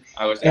 So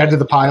I was add to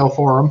the pile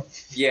for them.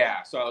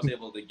 Yeah, so I was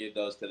able to give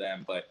those to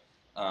them. But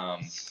the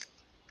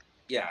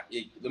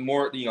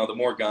more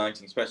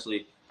guns, and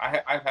especially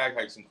I've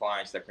had some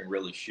clients that can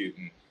really shoot,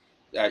 and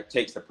that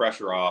takes the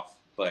pressure off.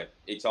 But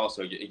it's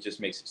also, it just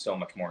makes it so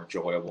much more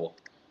enjoyable.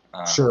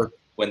 Sure.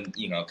 When,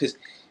 because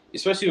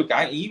especially with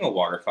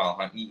waterfowl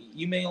hunt,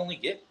 you may only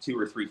get 2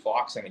 or 3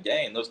 flocks in a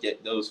day, and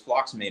those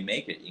flocks may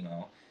make it,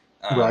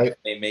 right.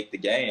 They make the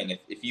day. And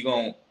if you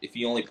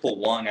only pull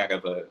 1 out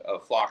of a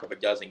flock of a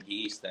dozen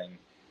geese, then,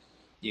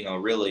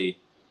 really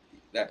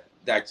that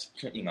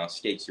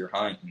skates your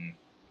hunt. And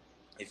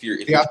if you're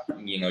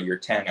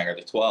 10 out of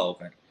the 12,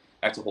 then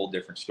that's a whole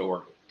different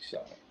story.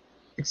 So.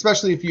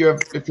 Especially if you're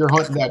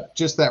hunting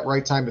that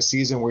right time of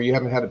season where you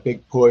haven't had a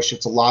big push,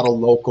 it's a lot of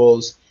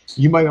locals.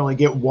 You might only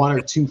get 1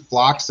 or 2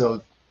 flocks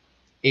of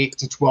 8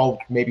 to 12,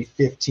 maybe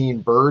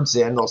 15 birds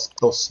in those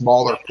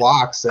smaller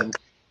flocks, and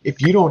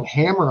if you don't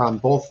hammer on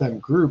both them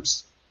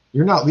groups,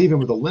 you're not leaving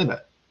with a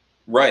limit.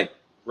 Right.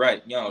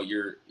 No,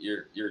 you're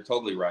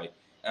totally right.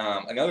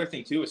 Another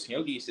thing too with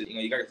snow geese is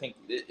you got to think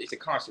it's a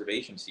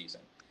conservation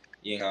season.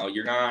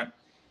 You're not.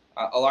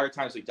 A lot of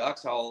times with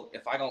ducks,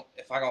 if I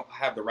don't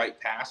have the right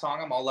pass on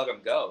them, I'll let them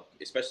go,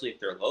 especially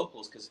if they're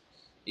locals, because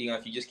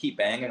if you just keep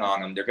banging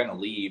on them, they're going to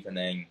leave, and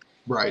then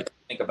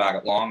think about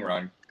it long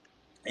run.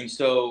 And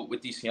so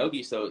with these snow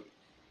geese, though,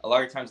 a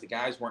lot of times the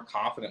guys weren't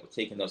confident with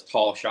taking those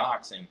tall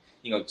shots, and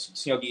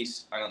snow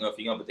geese, I don't know if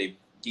you know, but they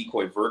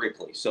decoy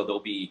vertically, so they'll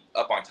be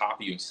up on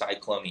top of you and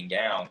cycloning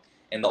down,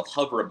 and they'll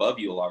hover above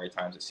you a lot of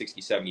times at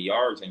 60, 70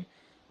 yards, and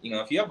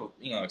if you have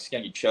a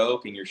extended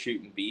choke and you're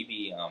shooting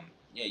BB,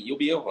 you'll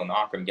be able to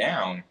knock them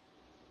down,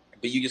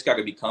 but you just got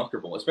to be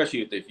comfortable,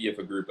 especially if you have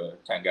a group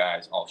of 10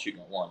 guys all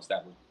shooting at once.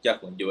 That would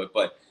definitely do it.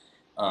 But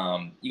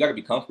you got to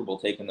be comfortable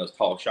taking those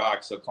tall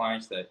shots. So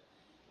clients that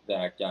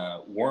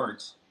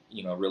weren't,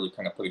 really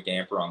kind of put a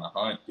damper on the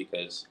hunt,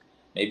 because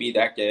maybe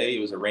that day it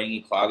was a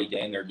rainy, cloudy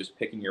day, and they're just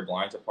picking your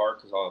blinds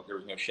apart because there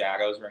was no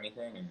shadows or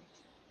anything, and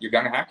you're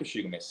gonna have to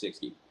shoot them at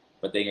 60,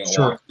 but they didn't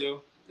want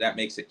to. That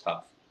makes it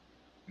tough.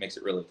 Makes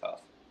it really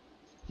tough.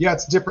 Yeah,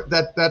 it's different.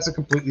 That's a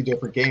completely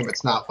different game.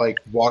 It's not like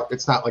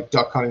It's not like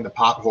duck hunting the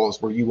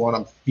potholes where you want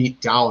them feet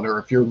down, or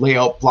if you're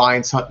layout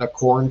blinds hunting a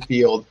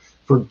cornfield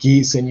for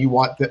geese, and you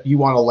want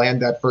to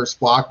land that first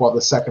flock while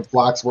the second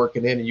flock's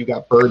working in, and you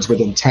got birds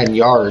within 10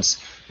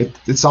 yards.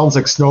 It sounds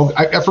like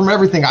from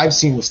everything I've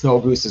seen with snow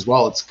goose as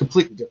well, it's a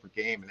completely different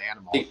game and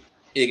animal.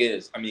 It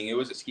is. I mean, it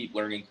was a steep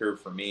learning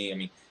curve for me. I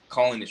mean,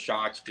 calling the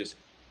shots just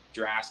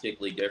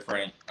drastically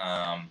different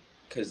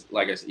because,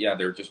 like I said,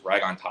 they're just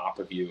right on top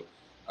of you.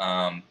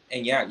 And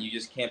you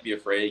just can't be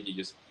afraid.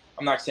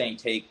 I'm not saying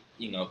take,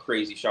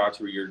 crazy shots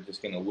where you're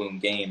just going to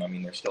wound game. I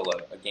mean, they're still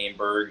a game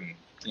bird and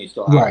you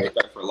still have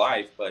respect for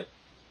life, but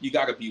you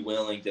got to be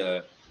willing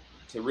to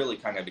really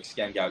kind of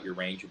extend out your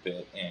range a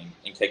bit and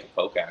take a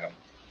poke at them.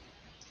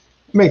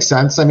 Makes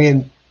sense. I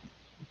mean,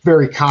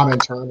 very common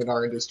term in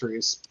our industry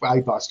is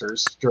spy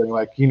busters during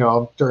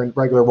during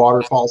regular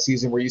waterfall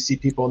season, where you see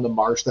people in the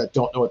marsh that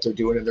don't know what they're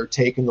doing and they're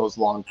taking those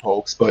long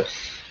pokes. But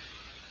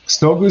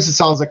snow goose, it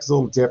sounds like it's a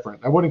little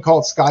different. I wouldn't call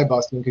it sky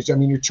busting because, I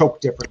mean, you're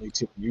choked differently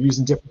too. You're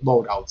using different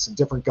loadouts and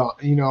different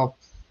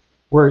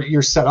where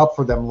you're set up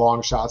for them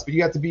long shots, but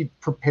you have to be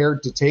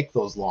prepared to take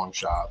those long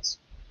shots.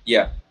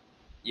 Yeah.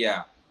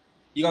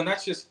 And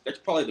that's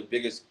probably the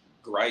biggest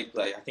gripe.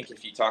 Like, I think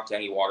if you talk to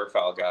any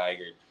waterfowl guy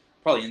or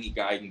probably any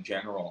guide in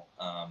general,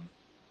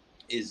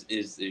 is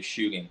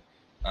shooting.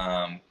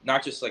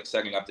 Not just like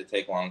setting up to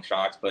take long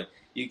shots, but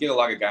you get a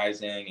lot of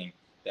guys in and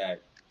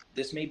that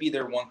this may be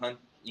their one hunt,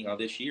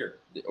 this year,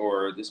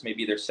 or this may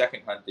be their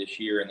second hunt this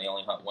year, and they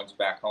only hunt once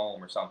back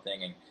home or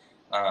something,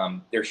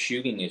 and their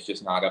shooting is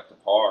just not up to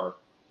par.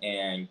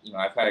 And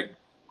I've had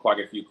quite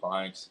a few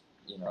clients,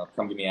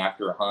 come to me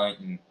after a hunt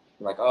and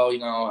be like, oh,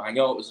 I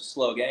know it was a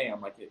slow game.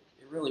 I'm like, it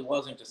really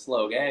wasn't a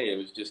slow game. It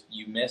was just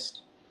you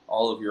missed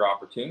all of your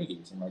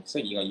opportunities. And like I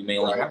said, you may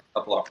only have a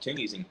couple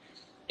opportunities and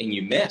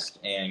you missed.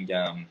 And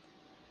I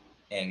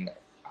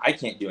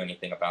can't do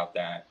anything about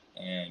that.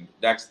 And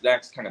that's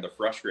kind of the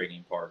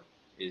frustrating part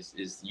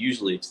is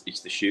usually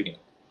it's the shooting.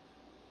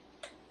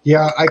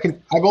 Yeah,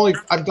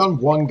 I've done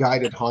one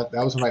guided hunt.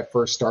 That was when I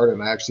first started,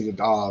 and I actually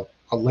did a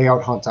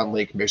layout hunt on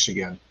Lake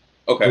Michigan.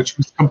 Okay. Which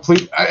was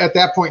complete. At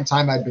that point in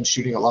time, I'd been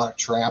shooting a lot of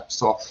traps,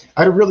 so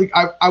I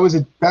was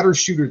a better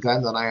shooter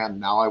then than I am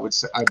now. I would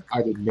say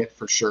I'd admit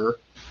for sure.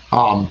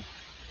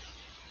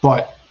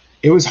 But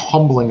it was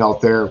humbling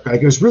out there.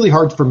 Like, it was really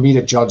hard for me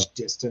to judge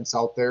distance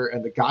out there,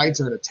 and the guides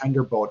are in a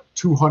tender boat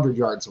 200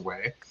 yards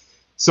away.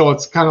 So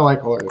it's kind of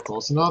like, oh, are they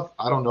close enough?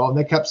 I don't know. And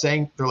they kept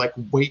saying they're like,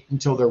 wait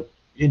until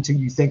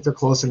you think they're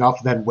close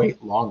enough, then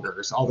wait longer.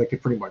 Is all they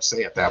could pretty much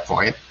say at that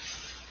point.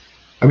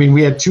 I mean,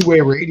 we had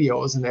two-way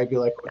radios, and they'd be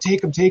like,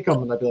 take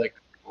them, and I'd be like,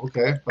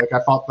 okay. Like, I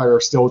thought they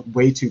were still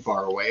way too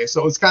far away.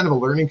 So it's kind of a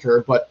learning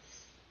curve, but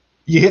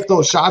you hit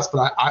those shots.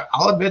 But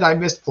I'll admit I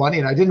missed plenty,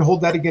 and I didn't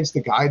hold that against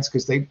the guides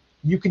because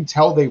you can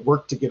tell they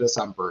worked to get us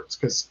on birds,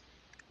 because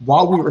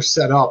while we were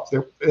set up,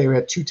 they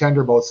had two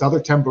tender boats. The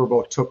other tender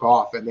boat took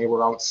off, and they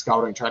were out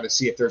scouting, trying to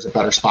see if there's a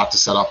better spot to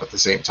set up at the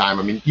same time.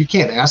 I mean, you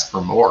can't ask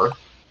for more.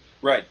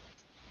 Right.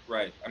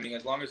 I mean,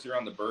 as long as you're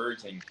on the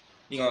birds and,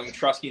 and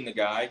trusting the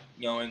guy,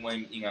 knowing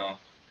when,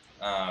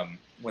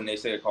 when they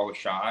say to call a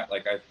shot.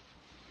 Like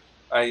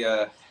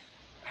I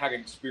had an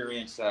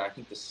experience, I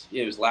think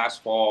it was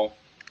last fall,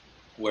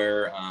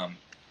 where, I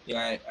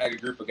had a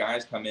group of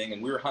guys come in,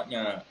 and we were hunting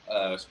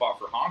a spot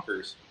for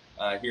honkers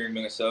here in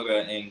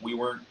Minnesota, and we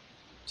weren't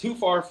too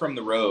far from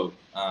the road.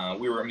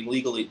 We were,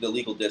 legally the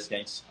legal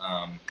distance,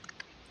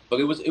 but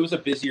it was a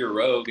busier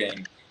road,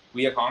 and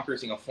we had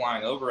honkers,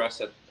 flying over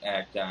us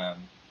at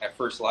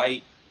first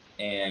light,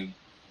 and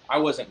I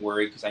wasn't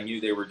worried because I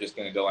knew they were just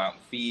going to go out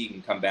and feed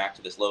and come back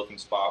to this loafing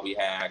spot we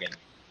had, and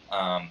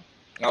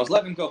I was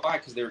letting them go by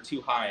because they were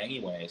too high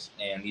anyways,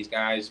 and these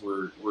guys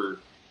were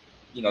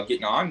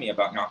getting on me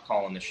about not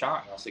calling the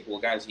shot, and I was like, well,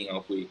 guys,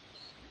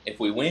 if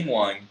we win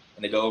one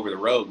and they go over the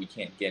road, we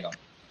can't get them,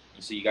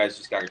 and so you guys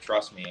just got to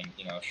trust me.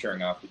 And sure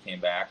enough, we came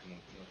back and I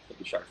think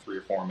we shot 3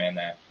 or 4 man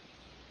that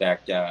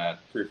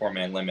 3 or 4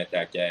 man limit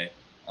that day.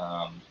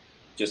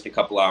 Just a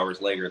couple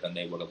hours later than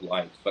they would have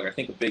liked. But I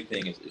think a big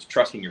thing is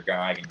trusting your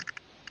guide, and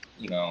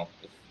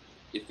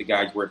if the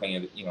guide's worth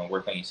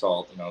any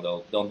salt,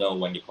 they'll know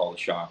when to call the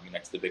shot. I mean,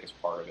 that's the biggest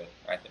part of it,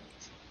 I think.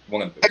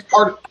 One of the biggest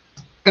parts.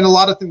 And a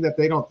lot of things that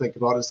they don't think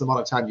about is the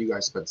amount of time you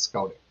guys spend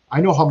scouting.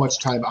 I know how much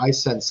time I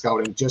spend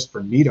scouting just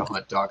for me to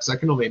hunt ducks. I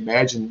can only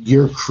imagine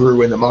your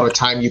crew and the amount of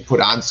time you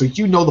put on. So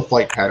the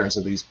flight patterns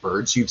of these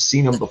birds. You've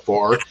seen them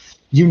before.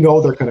 They're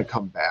going to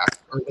come back,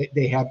 or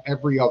they have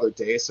every other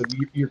day. So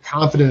you're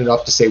confident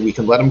enough to say we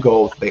can let them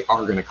go. They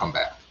are going to come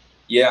back.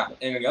 Yeah,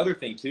 and another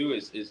thing too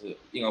is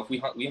if we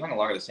hunt a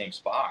lot of the same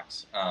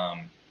spots,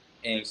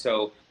 and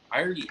so I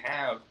already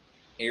have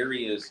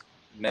areas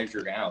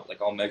measured out.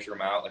 Like, I'll measure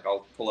them out. Like,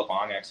 I'll pull up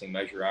Onyx and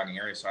measure out an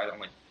area. So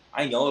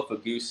I know if a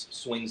goose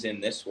swings in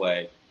this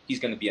way, he's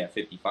going to be at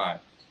 55.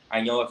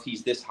 I know if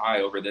he's this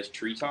high over this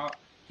treetop,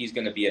 he's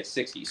going to be at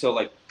 60.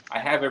 So I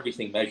have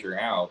everything measured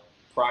out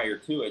prior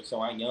to it, so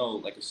I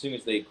know, as soon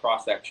as they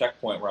cross that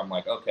checkpoint where I'm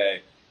like,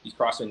 okay, he's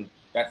crossing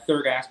that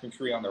third aspen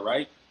tree on the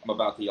right, I'm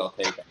about to yell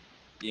take him,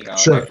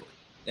 Sure.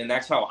 And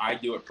that's how I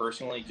do it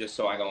personally, just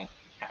so I don't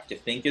have to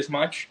think as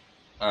much.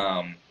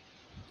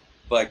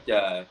 But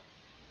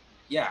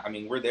yeah, I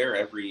mean, we're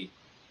there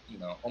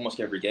almost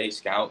every day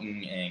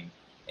scouting, and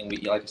we,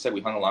 like I said,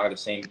 we hunt a lot of the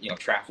same,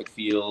 traffic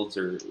fields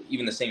or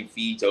even the same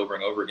feeds over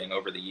and over again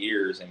over the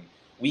years. And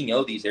we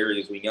know these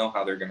areas, we know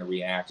how they're going to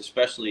react,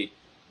 especially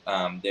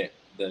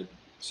the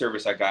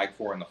service I guide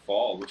for in the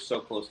fall. We're so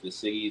close to the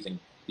cities, and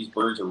these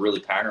birds are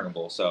really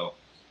patternable. So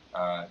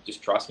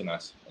just trusting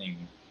us, and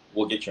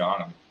we'll get you on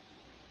them.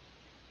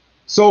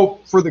 So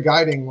for the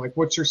guiding, like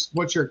what's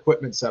your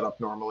equipment setup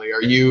normally?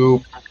 Are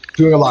you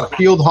doing a lot of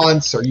field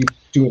hunts? Are you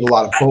doing a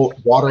lot of boat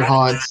water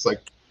hunts?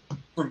 Like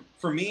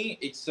for me,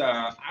 it's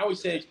I would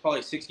say it's probably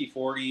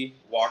 60-40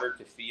 water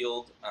to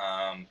field.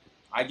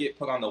 I get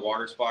put on the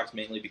water spots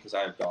mainly because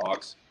I have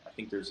dogs. I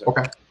think there's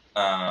okay.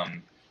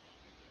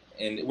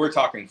 And we're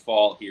talking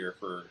fall here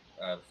for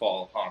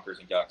fall honkers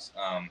and ducks.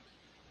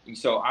 And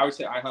so I would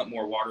say I hunt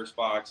more water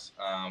spots.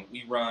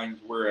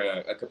 We're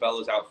a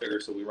Cabela's outfitter,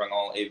 so we run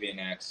all Avian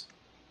X.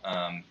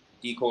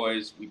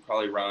 Decoys, we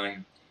probably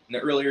run in the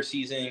earlier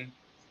season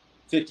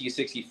 50 to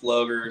 60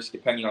 floaters,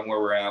 depending on where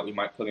we're at. We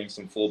might put in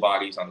some full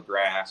bodies on the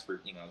grass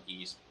for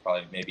geese,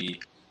 probably maybe,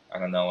 I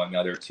don't know,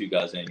 another 2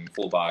 dozen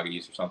full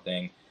bodies or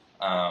something.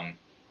 And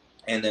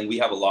then we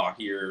have a law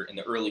here in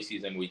the early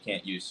season, we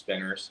can't use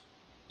spinners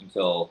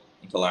until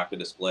after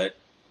the split.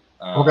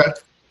 Okay.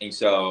 And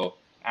so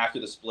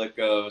after the split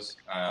goes,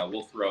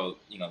 we'll throw,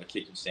 the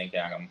kitchen sink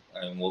at them,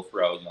 and we'll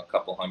throw, a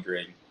couple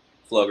hundred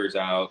floaters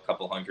out, a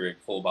couple hundred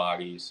full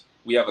bodies.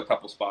 We have a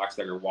couple spots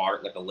that are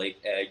water, like a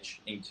lake edge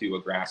into a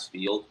grass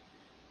field,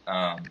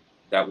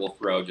 that we'll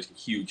throw just a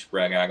huge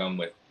spread at them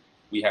with.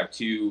 We have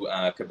 2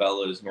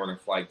 Cabela's Northern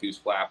Flight goose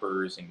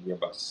flappers, and we have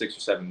about 6 or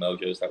 7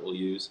 Mojos that we'll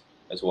use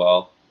as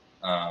well.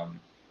 And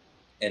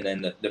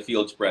then the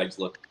field spreads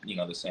look,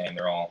 the same.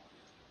 They're all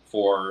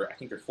I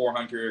think they're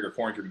 400 or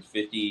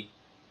 450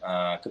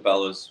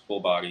 Cabela's full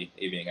body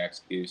Avian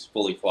X goose,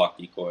 fully flocked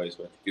decoys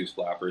with goose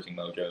flappers and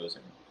Mojos.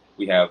 And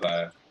we have,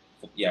 I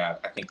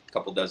think a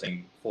couple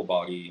dozen full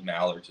body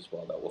mallards as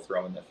well that we'll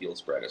throw in the field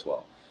spread as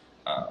well.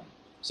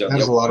 So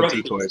there's a lot of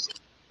decoys.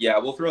 Yeah,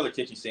 we'll throw the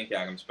kitchen sink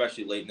at them,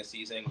 especially late in the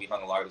season. We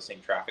hunt a lot of the same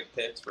traffic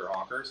pits for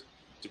honkers.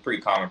 It's a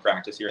pretty common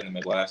practice here in the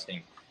Midwest.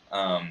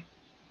 And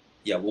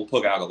we'll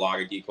put out a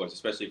lot of decoys,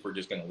 especially if we're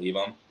just going to leave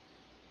them.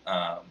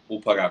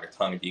 We'll put out a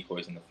ton of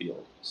decoys in the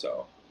field.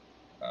 So,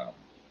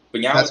 but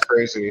now that's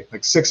crazy.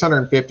 Like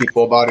 650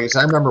 full bodies.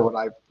 I remember when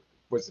I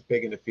was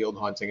big into field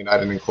hunting and I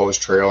had an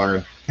enclosed trailer,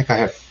 and I think I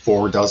had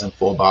 4 dozen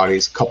full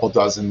bodies, a couple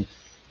dozen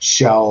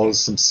shells,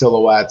 some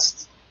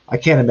silhouettes. I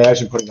can't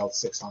imagine putting out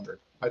 600.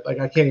 I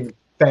can't even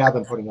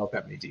fathom putting out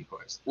that many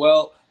decoys.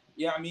 Well,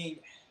 yeah, I mean,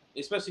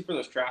 especially for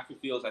those traffic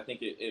fields, I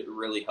think it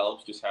really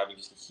helps just having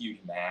just a huge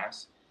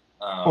mass.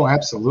 Oh,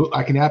 absolutely.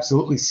 I can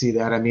absolutely see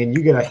that. I mean,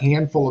 you get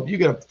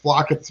a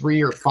flock of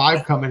 3 or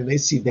 5 coming and they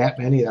see that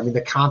many. I mean,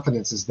 the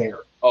confidence is there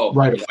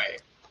right away.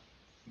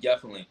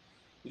 Definitely.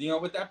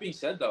 With that being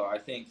said, though, I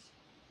think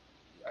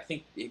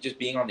it just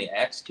being on the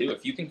X too,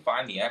 if you can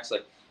find the X,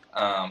 like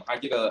I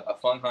did a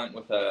fun hunt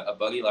with a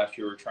buddy last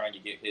year. We were trying to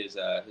get his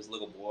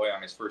little boy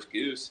on his first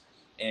goose,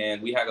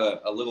 and we had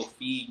a little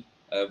feed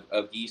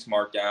of geese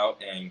marked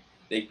out, and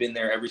they've been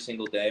there every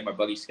single day. My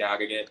buddy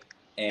scouted it,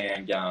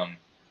 and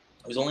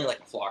it was only like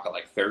a flock of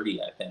like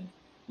 30, I think.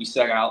 We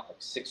set out like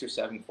 6 or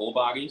 7 full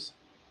bodies,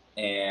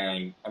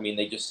 and I mean,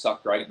 they just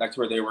sucked right. That's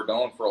where they were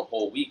going for a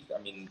whole week. I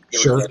mean,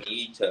 there was no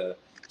need to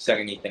set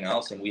anything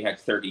else, and we had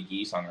 30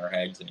 geese on our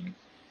heads. And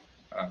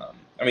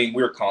I mean,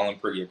 we were calling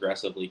pretty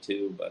aggressively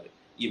too, but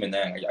even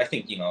then, I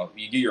think, if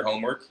you do your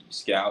homework, you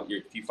scout,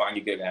 if you find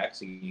a good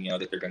X and you know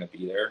that they're going to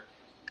be there,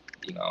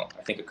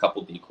 I think a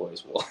couple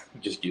decoys will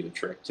just do the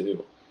trick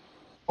too.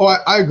 Oh,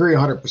 I agree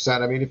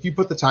 100%. I mean, if you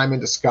put the time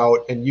into scout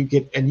and you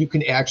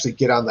can actually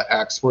get on the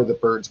X where the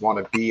birds want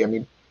to be. I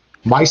mean,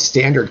 my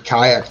standard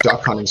kayak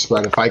duck hunting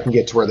spread, if I can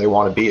get to where they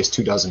want to be, is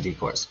 2 dozen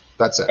decoys.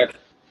 That's it.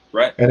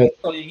 Right. And that's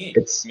all you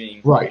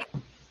need. Right.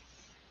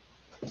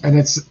 And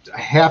it's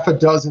half a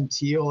dozen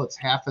teal, it's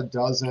half a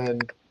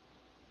dozen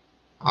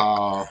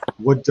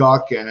wood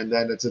duck, and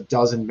then it's a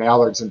dozen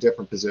mallards in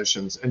different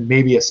positions, and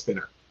maybe a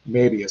spinner,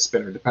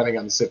 depending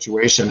on the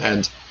situation.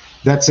 And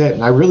that's it.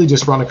 And I really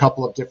just run a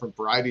couple of different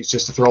varieties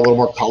just to throw a little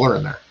more color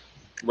in there.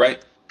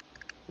 Right.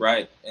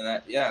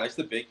 And that's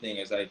the big thing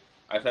is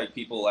I've had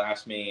people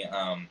ask me,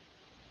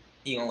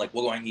 like,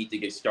 what do I need to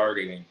get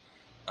started?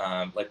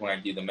 And like when I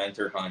do the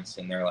mentor hunts,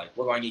 and they're like,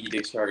 what do I need to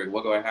get started?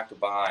 What do I have to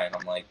buy? And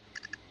I'm like,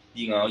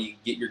 you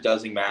get your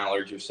dozen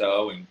mallards or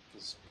so, and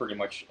because pretty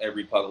much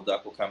every puddle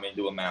duck will come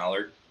into a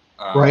mallard.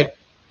 Right.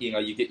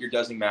 You get your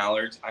dozen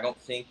mallards. I don't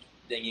think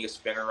they need a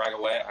spinner right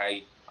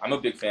away. I'm a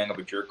big fan of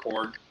a jerk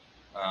cord.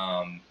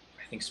 I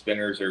think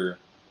spinners are,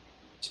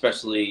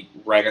 especially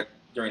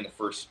during the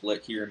first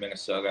split here in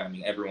Minnesota. I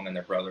mean, everyone and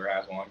their brother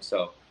has one.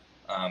 So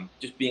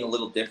just being a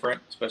little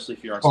different, especially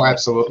if you're on. Oh,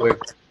 absolutely.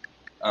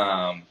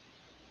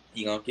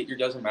 Get your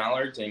dozen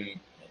mallards and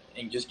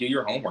just do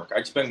your homework.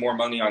 I'd spend more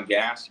money on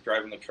gas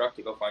driving the truck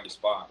to go find a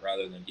spot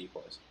rather than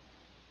decoys.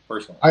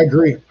 Personally, I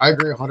agree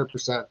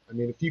 100%. I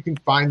mean, if you can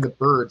find the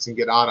birds and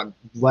get on them,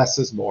 less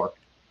is more.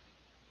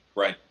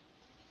 Right.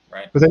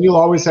 Right. But then you'll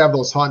always have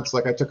those hunts.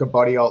 Like I took a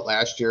buddy out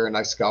last year and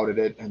I scouted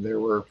it, and there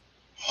were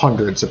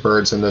hundreds of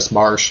birds in this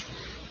marsh.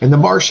 And the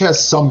marsh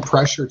has some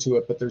pressure to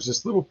it, but there's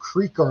this little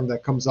creek arm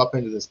that comes up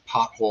into this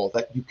pothole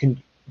that you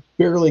can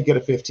barely get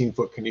a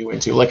 15-foot canoe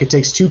into. Like it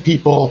takes two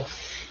people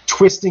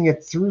twisting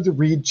it through the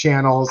reed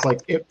channels. Like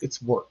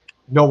it's work.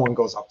 No one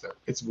goes up there.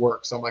 It's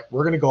work. So I'm like,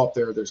 we're going to go up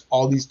there. There's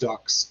all these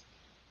ducks.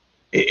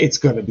 It's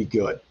going to be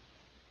good.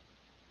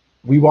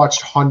 We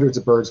watched hundreds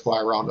of birds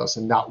fly around us,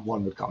 and not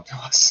one would come to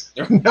us.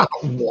 Not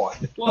one.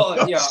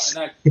 Well, yeah,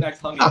 and that's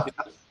hunting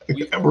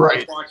too.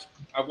 Right.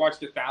 I've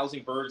watched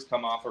 1,000 birds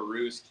come off a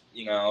roost,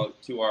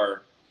 to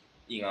our,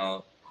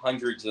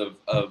 hundreds of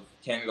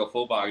Canada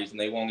full bodies, and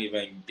they won't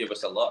even give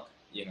us a look.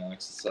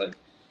 It's just like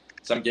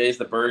some days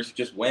the birds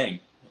just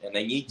wing, and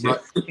they need to.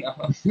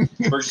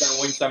 Right. Birds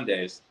gonna wing some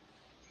days.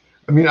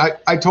 I mean,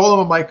 I told him,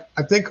 I'm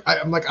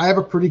like, I have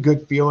a pretty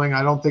good feeling.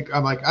 I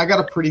got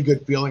a pretty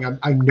good feeling.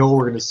 I know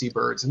we're going to see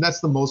birds. And that's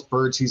the most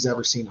birds he's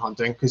ever seen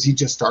hunting because he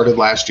just started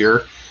last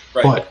year.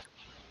 Right. But,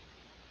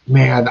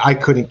 man, I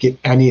couldn't get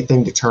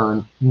anything to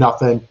turn.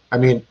 Nothing. I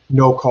mean,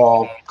 no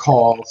call,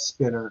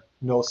 spinner,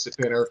 no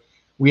spinner.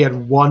 We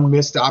had one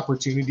missed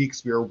opportunity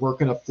because we were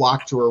working a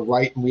flock to our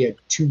right, and we had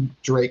two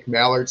Drake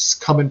mallards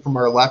coming from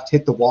our left,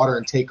 hit the water,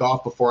 and take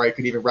off before I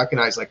could even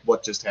recognize, like,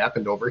 what just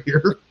happened over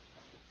here.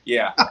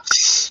 Yeah.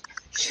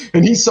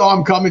 And he saw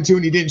him coming too,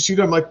 and he didn't shoot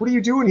him. I'm like, what are you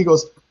doing? He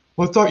goes,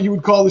 well, I thought you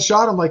would call the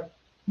shot. I'm like,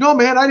 no,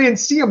 man, I didn't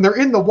see them. They're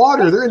in the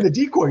water. They're in the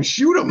decoy.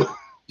 Shoot them.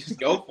 Just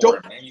go for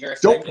it, man. You got to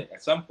save it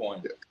at some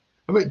point.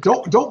 I mean,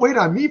 don't wait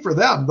on me for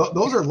them.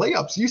 Those are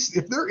layups.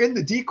 If they're in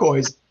the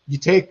decoys, you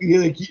take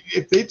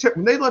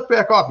when they let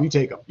back off, you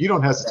take them. You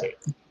don't hesitate.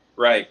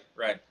 Right.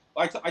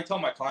 Well, I tell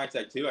my clients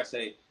that too. I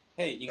say,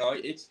 hey,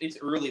 it's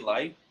early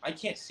light. I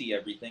can't see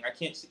everything. I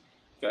can't see.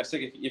 I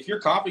say, if you're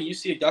confident you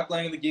see a duck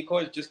laying in the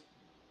decoys, just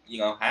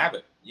have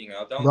it.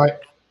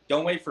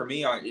 Don't wait for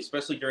me on,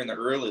 especially during the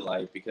early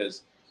light,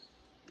 because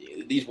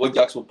these wood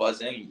ducks will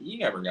buzz in. You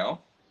never know.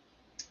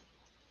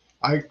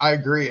 I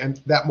agree. And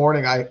that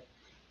morning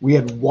we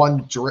had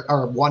one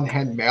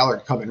hen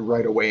mallard come in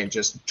right away and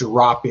just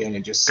drop in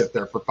and just sit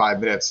there for 5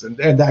 minutes, and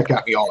that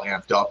got me all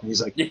amped up. And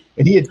he's like,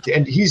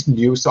 and he's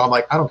new, so I'm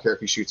like, I don't care if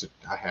he shoots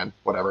a hen,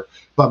 whatever.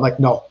 But I'm like,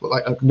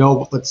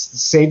 no, let's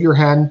save your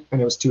hen. And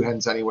it was 2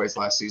 hens anyways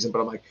last season. But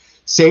I'm like,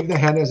 save the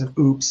hen as an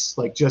oops.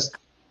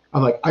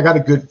 I'm like, I got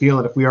a good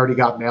feeling if we already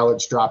got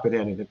mallards, drop it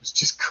in, and it was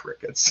just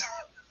crickets.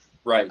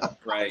 Right.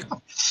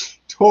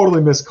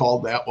 Totally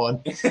miscalled that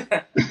one.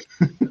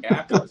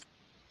 Yeah,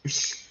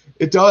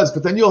 it does,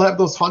 but then you'll have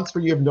those hunts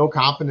where you have no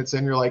confidence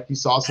in. You're like, you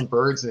saw some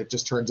birds, and it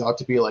just turns out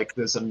to be like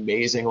this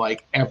amazing,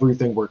 like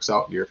everything works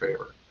out in your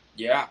favor.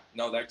 Yeah,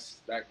 no, that.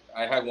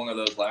 I had one of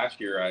those last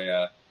year.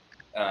 I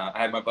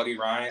had my buddy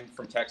Ryan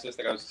from Texas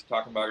that I was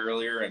talking about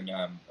earlier, and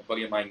a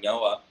buddy of mine,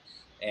 Noah,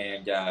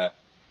 and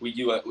we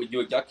do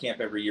a duck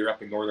camp every year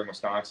up in northern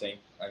Wisconsin,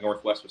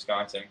 northwest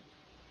Wisconsin,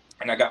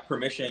 and I got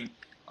permission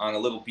on a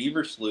little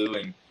beaver slough,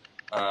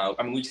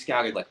 and we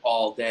scouted like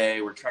all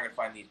day. We're trying to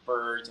find these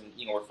birds, and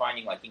we're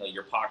finding like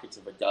your pockets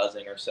of a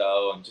dozen or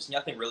so, and just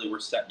nothing really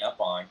worth setting up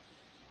on.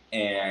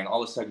 And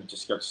all of a sudden, it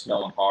just starts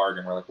snowing hard,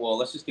 and we're like, well,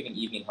 let's just get an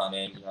evening hunt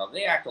in.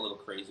 They act a little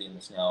crazy in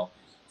the snow,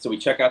 so we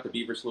check out the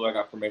beaver slough I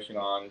got permission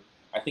on.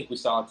 I think we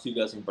saw 2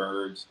 dozen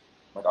birds.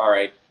 I'm like, all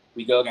right,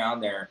 we go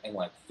down there, and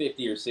like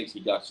 50 or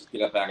 60 ducks just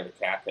get up out of the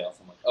cattails.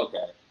 I'm like,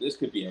 okay, this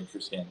could be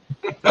interesting.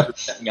 We're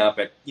setting up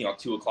at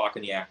 2 o'clock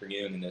in the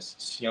afternoon in this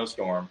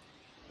snowstorm.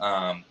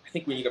 I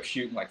think we ended up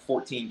shooting like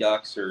 14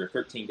 ducks or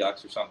 13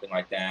 ducks or something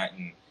like that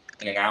in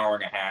an hour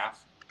and a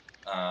half,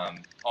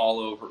 all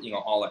over,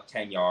 all at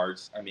 10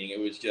 yards. I mean, it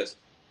was just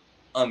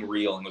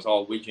unreal. And it was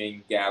all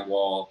widgeon,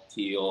 gadwall,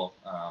 teal,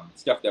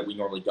 stuff that we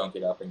normally don't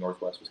get up in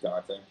northwest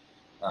Wisconsin.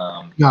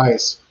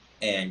 Nice.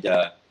 And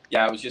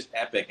it was just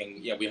epic.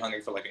 And we hung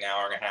it for like an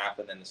hour and a half,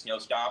 and then the snow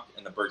stopped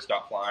and the birds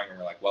stopped flying. And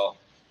we're like, well,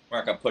 we're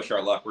not going to push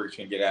our luck. We're just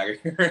going to get out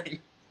of here.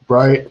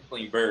 Right.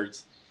 Clean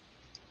birds.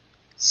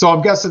 So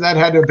I'm guessing that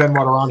had to have been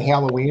around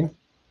Halloween.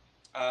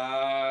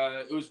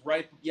 It was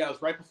right. Yeah, it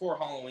was right before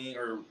Halloween,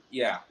 or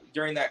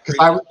during that crazy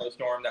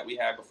snowstorm that we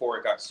had before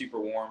it got super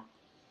warm.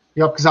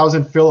 Yep, because I was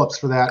in Phillips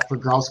for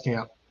grouse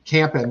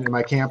camping in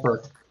my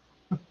camper.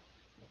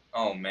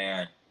 Oh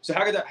man! So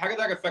how did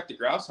that affect the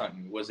grouse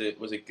hunting? Was it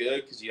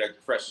good because you had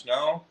fresh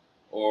snow,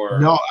 or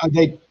no?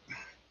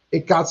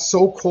 It got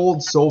so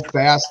cold so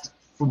fast.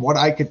 From what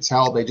I could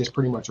tell, they just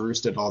pretty much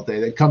roosted all day.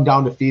 They'd come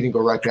down to feed and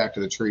go right back to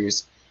the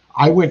trees.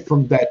 I went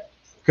from that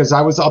because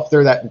I was up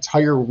there that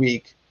entire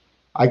week.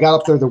 I got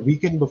up there the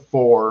weekend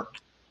before.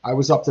 I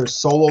was up there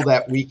solo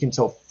that week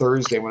until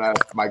Thursday when I had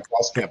my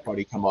grouse camp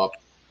buddy come up.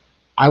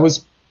 I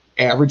was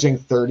averaging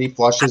 30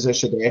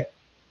 flushes-ish a day.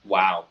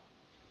 Wow.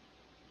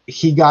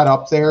 He got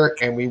up there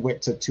and we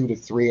went to 2 to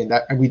 3, and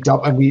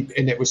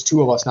it was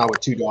 2 of us now with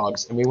 2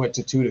 dogs, and we went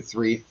to 2 to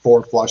 3,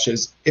 4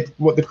 flushes.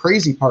 What the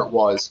crazy part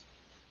was,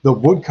 the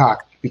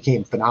woodcock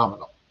became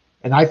phenomenal,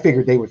 and I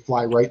figured they would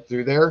fly right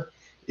through there.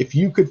 If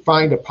you could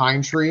find a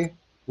pine tree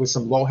with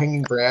some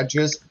low-hanging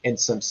branches and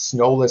some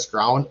snowless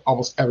ground,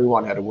 almost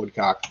everyone had a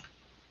woodcock.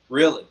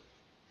 Really?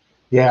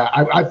 Yeah,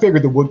 I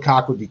figured the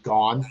woodcock would be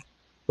gone,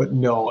 but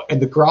no. And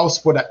the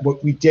grouse,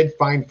 what we did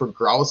find for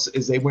grouse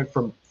is they went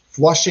from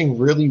flushing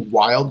really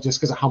wild just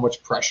because of how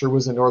much pressure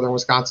was in northern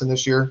Wisconsin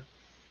this year.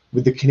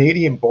 With the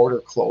Canadian border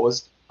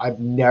closed, I've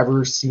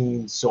never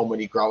seen so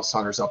many grouse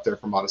hunters up there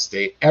from out of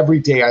state. Every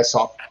day I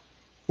saw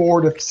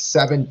 4 to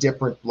 7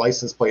 different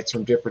license plates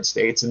from different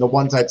states, and the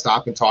ones I'd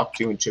stop and talk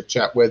to and chit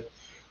chat with,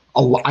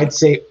 I'd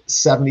say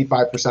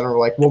 75% of them were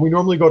like, well, we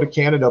normally go to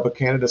Canada, but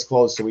Canada's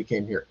closed, so we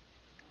came here.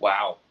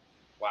 Wow.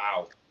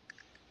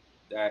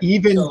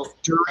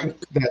 During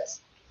that,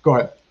 go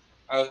ahead.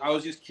 I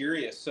was just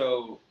curious.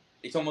 So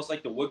it's almost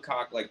like the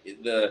woodcock, like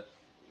the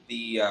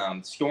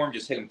storm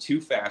just hit them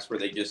too fast, where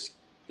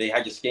they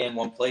had to stay in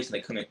one place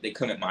and they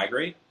couldn't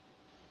migrate.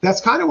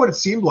 That's kind of what it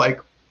seemed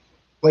like.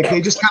 Like they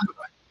just kind of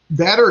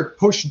that or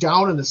pushed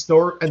down in the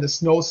snow, and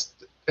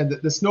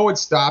the snow had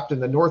stopped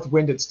and the north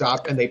wind had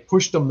stopped, and they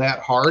pushed them that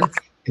hard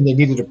and they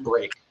needed a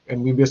break,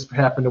 and we just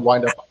happened to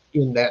wind up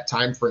in that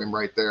time frame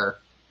right there.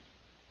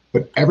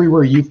 But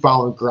everywhere you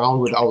found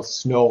ground without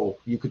snow,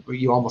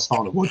 you almost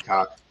found a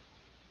woodcock.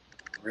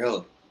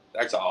 Really?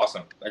 That's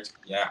awesome.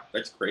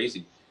 That's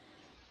crazy.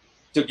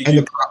 So did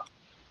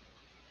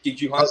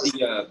you hunt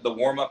the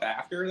warm up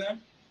after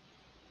then?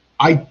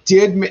 I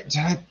did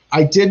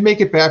make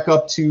it back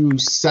up to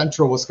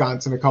central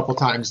Wisconsin a couple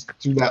times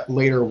through that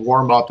later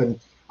warm up, and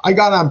I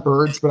got on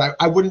birds, but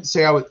I wouldn't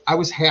say I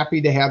was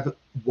happy to have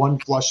one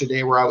flush a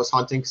day where I was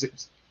hunting, because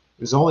it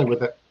was only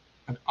with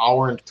an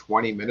hour and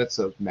 20 minutes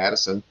of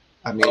Madison.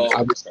 I mean,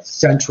 I was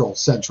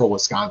central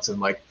Wisconsin.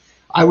 Like,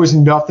 I was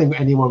nothing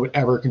anyone would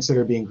ever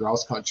consider being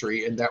grouse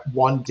country. And that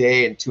one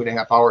day and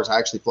 2.5 hours, I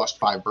actually flushed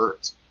 5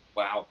 birds.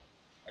 Wow.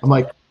 I'm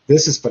like,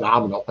 this is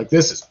phenomenal. Like,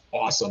 this is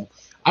awesome.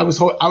 I was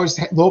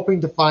hoping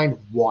to find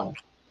 1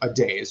 a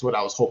day is what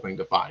I was hoping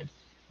to find.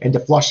 And to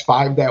flush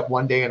 5 that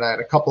one day, and I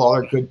had a couple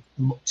other good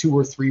 2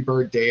 or 3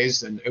 bird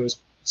days, and it was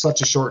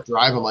such a short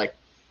drive. I'm like,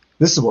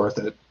 this is worth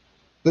it.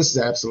 This is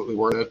absolutely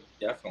worth it.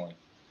 Definitely.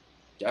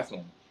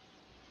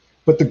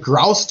 But the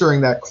grouse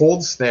during that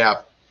cold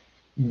snap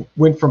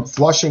went from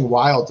flushing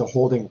wild to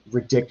holding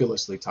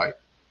ridiculously tight,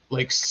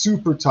 like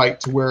super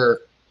tight, to where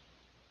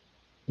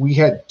we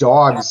had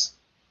dogs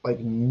like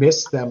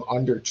miss them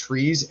under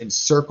trees and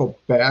circle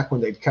back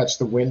when they'd catch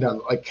the wind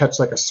catch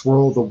like a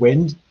swirl of the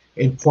wind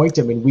and point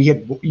them. And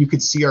you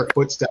could see our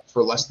footsteps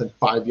for less than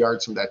 5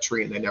 yards from that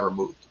tree, and they never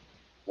moved.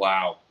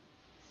 Wow.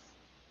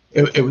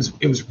 It was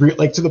real,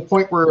 like, to the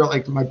point where,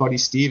 like, my buddy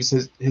Steve's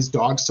his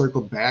dog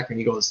circled back, and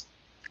he goes,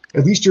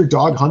 at least your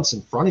dog hunts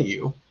in front of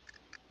you.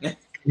 And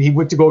he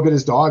went to go get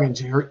his dog,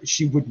 and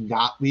she would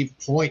not leave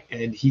point.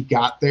 And he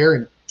got there,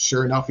 and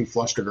sure enough, he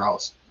flushed a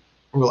grouse.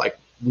 And we're like,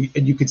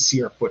 and you could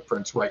see our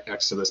footprints right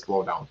next to this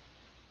blowdown.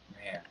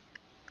 Man.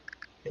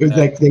 It was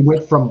like they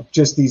went from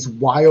just these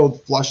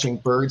wild flushing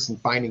birds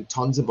and finding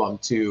tons of them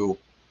to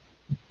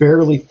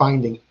barely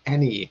finding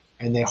any,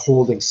 and then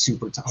holding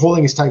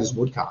as tight as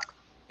woodcock.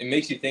 It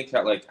makes you think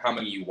that, like, how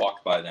many you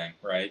walked by then,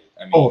 right?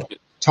 I mean,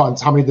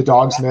 tons. How many the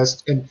dogs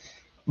missed. And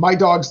my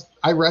dogs,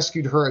 I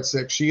rescued her at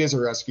 6. She is a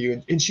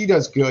rescue, and she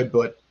does good,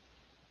 but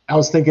I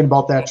was thinking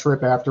about that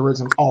trip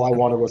afterwards, and all I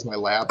wanted was my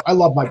lab. I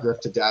love my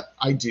Griff to death.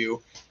 I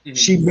do. Mm-hmm.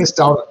 She missed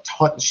out a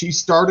ton. She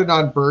started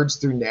on birds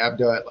through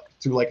NAVHDA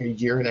through like a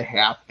year and a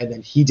half, and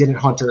then he didn't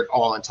hunt her at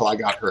all until I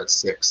got her at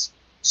 6.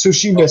 So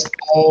she missed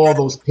all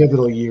those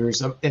pivotal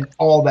years and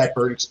all that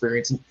bird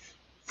experience. And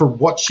for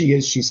what she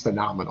is, she's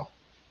phenomenal.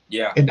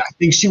 Yeah. And I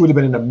think she would have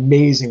been an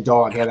amazing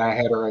dog had I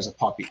had her as a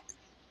puppy.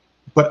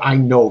 But I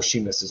know she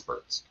misses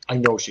birds. I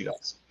know she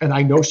does. And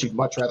I know she'd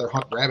much rather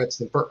hunt rabbits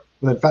than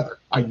feather.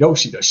 I know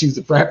she does. She's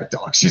a rabbit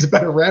dog. She's a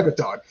better rabbit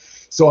dog.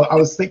 So I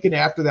was thinking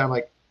after that, I'm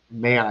like,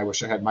 man, I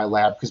wish I had my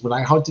lab. Because when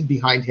I hunted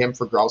behind him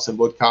for grouse and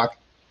woodcock,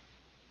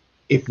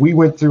 if we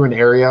went through an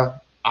area,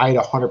 I had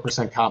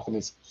 100%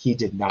 confidence he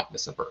did not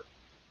miss a bird.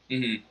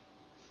 Mm-hmm.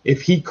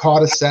 If he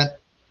caught a scent,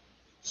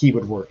 he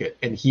would work it.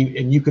 And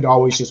you could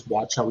always just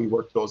watch how he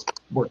worked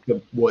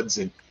the woods.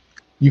 And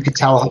you could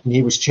tell when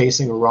he was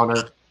chasing a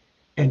runner.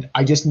 And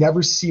I just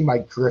never see my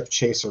Griff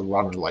chase a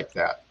runner like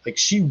that. Like,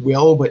 she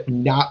will, but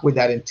not with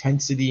that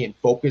intensity and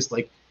focus.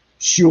 Like,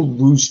 she'll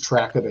lose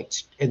track of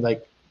it and,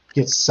 like,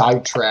 get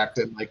sidetracked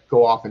and, like,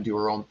 go off and do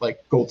her own,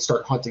 like, go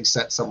start hunting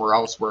scent somewhere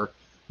else where,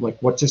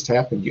 like, what just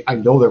happened? I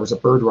know there was a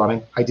bird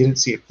running. I didn't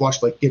see it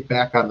flush. Like, get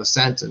back on the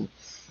scent. And,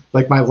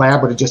 like, my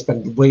lab would have just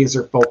been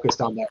laser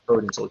focused on that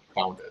bird until he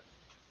found it.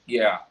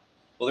 Yeah.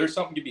 Well, there's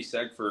something to be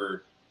said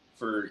for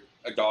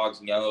a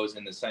dog's nose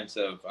in the sense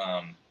of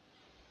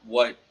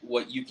what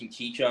you can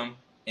teach them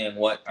and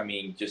what, I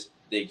mean,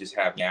 they just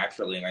have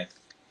naturally. And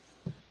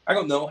I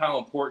don't know how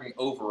important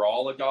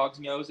overall a dog's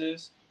nose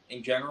is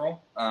in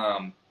general,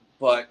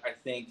 but I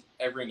think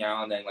every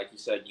now and then, like you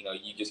said,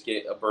 you just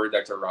get a bird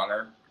that's a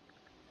runner,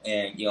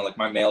 and like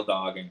my male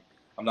dog, and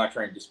I'm not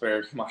trying to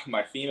disparage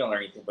my female or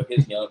anything, but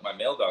my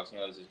male dog's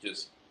nose is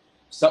just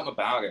something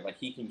about it. Like,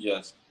 he can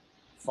just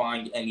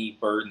find any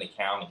bird in the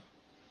county.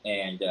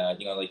 And, like,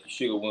 you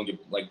shoot a wounded,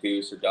 like,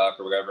 goose or duck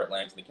or whatever, it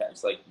lands in the cat.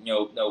 It's like,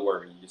 no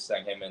worry. You just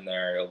send him in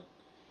there.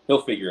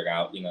 he'll figure it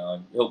out, you know,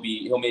 and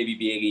he'll maybe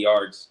be 80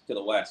 yards to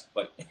the west,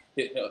 but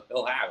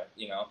he'll have it,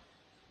 you know.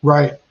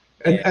 Right.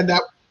 And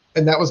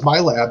that was my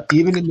lab.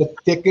 Even in the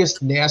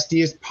thickest,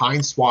 nastiest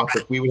pine swamp,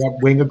 if we would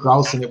have wing of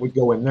grouse and it would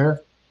go in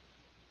there,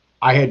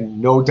 I had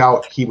no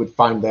doubt he would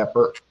find that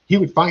bird. He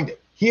would find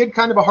it. He had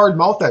kind of a hard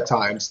mouth at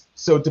times.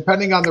 So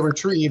depending on the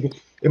retrieve,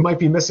 it might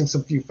be missing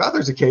some few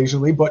feathers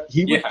occasionally, but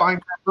he would find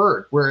that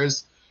bird.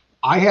 Whereas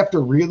I have to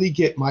really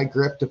get my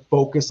grip to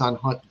focus on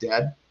hunt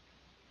dead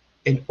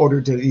in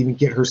order to even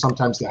get her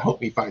sometimes to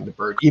help me find the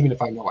bird, even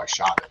if I know I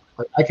shot it.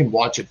 Like I can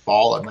watch it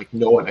fall and like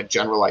know a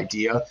general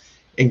idea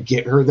and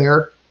get her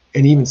there.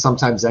 And even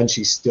sometimes then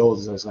she still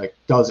is like,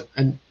 doesn't.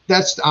 And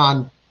that's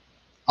on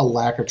a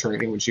lack of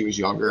training when she was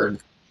younger.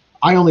 And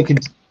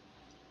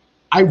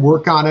I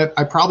work on it.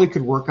 I probably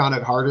could work on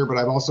it harder, but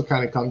I've also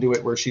kind of come to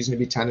it where she's going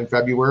to be 10 in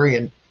February.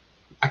 And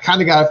I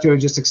kind of got to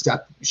just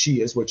accept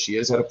she is what she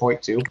is at a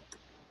point too.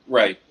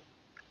 Right.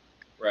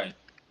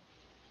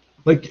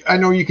 Like, I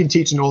know you can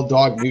teach an old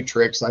dog new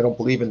tricks. I don't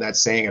believe in that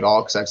saying at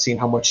all because I've seen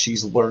how much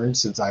she's learned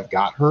since I've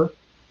got her.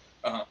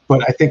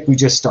 But I think we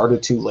just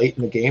started too late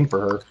in the game for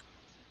her.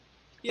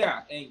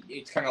 Yeah, and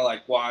it's kind of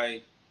like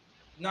why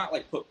not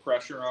like put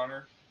pressure on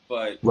her,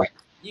 but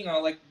you know,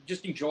 like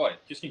just enjoy it.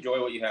 Just enjoy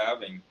what you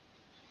have, and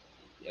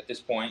at this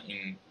point,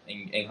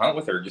 and hunt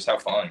with her. Just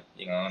have fun,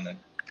 you know.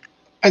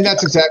 And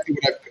that's exactly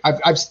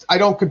what I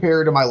don't compare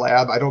her to my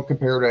lab. I don't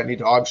compare her to any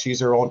dog. She's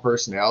her own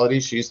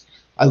personality.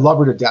 I love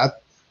her to death.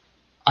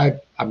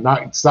 I'm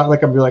not. It's not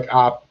like I'm like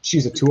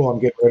she's a tool. I'm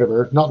getting rid of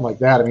her. Nothing like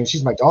that. I mean,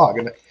 she's my dog,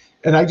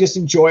 and I just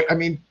enjoy. I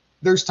mean,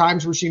 there's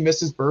times where she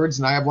misses birds,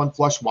 and I have one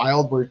flush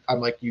wild where I'm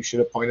like, you should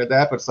have pointed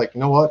that, but it's like, you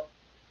know what?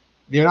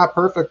 You're not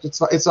perfect.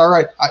 It's all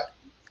right.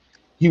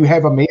 You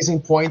have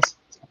amazing points.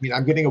 I mean,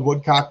 I'm getting a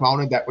woodcock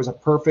mounted that was a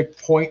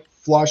perfect point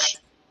flush.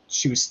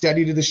 She was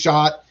steady to the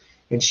shot,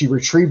 and she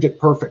retrieved it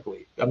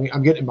perfectly. I mean,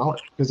 I'm getting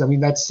mounted because I mean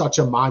that's such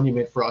a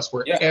monument for us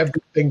where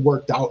everything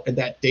worked out. And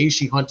that day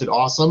she hunted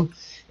awesome,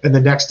 and the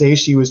next day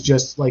she was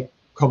just like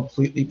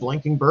completely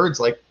blinking birds,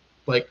 like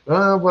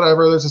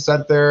whatever. There's a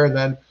scent there, and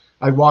then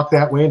I'd walk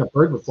that way and a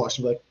bird would flush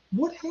and be like,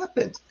 what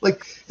happened?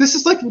 Like, this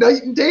is like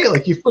night and day.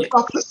 Like you flipped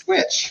off the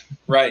switch.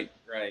 Right.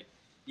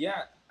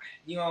 Yeah.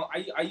 You know,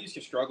 I used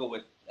to struggle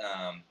with,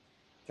 kind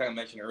of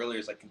mentioned earlier,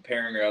 is like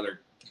comparing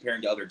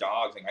to other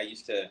dogs. And I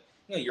used to,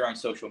 you know, you're on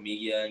social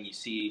media and you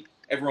see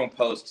everyone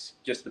posts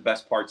just the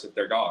best parts of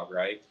their dog,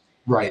 right?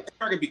 Right. I'm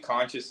trying to be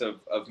conscious of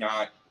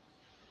trying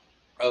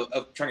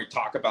to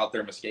talk about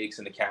their mistakes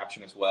in the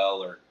caption as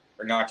well, or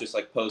not just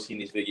like posting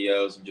these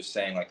videos and just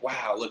saying like,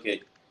 wow, look at,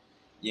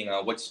 you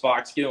know, what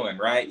Spot's doing,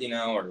 right? You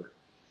know, or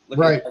look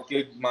at how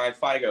good my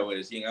Figo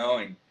is, you know,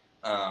 and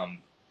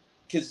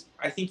because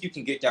I think you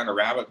can get down a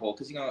rabbit hole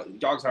because, you know,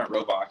 dogs aren't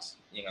robots.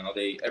 You know,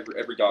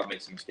 every dog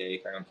makes a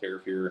mistake. I don't care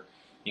if you're,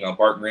 you know,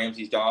 Barton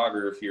Ramsey's dog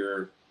or if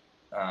you're,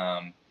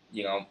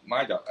 you know,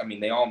 my dog. I mean,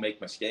 they all make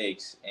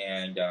mistakes,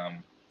 and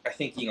I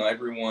think, you know,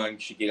 everyone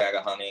should get out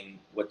of hunting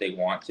what they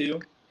want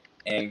to,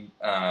 and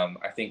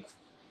I think,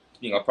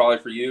 you know, probably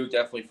for you,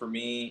 definitely for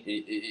me,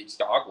 it's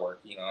dog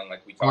work, you know, and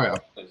like we talked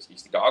about,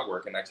 it's the dog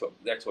work, and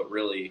that's what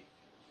really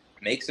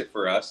makes it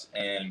for us.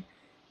 And,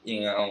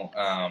 you know,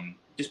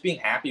 just being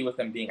happy with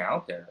them being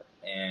out there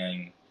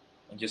and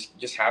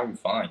just having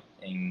fun,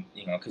 and,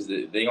 you know, because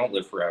they don't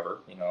live forever,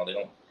 you know, they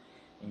don't,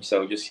 and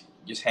so just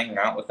hanging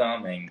out with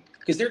them, and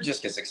because they're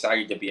just as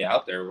excited to be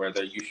out there,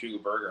 whether you shoot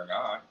a bird or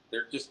not, they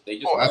just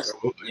love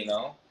it, you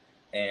know,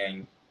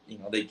 and, you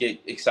know, they get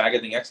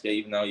excited the next day,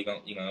 even though you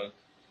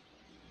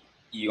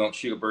don't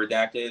shoot a bird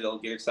that day, they'll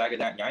get excited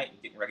that night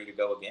and getting ready to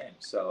go again.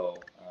 So,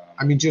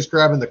 I mean, just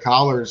grabbing the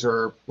collars,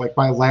 or like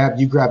my lab,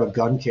 you grab a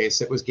gun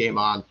case, it was game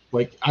on.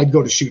 Like I'd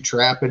go to shoot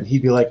trap and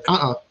he'd be like,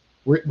 no,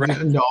 where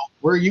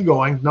are you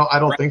going? No, I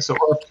don't think so.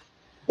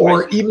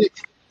 Or even if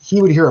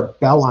he would hear a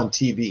bell on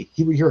TV,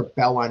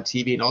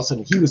 and all of a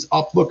sudden he was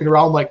up looking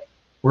around like,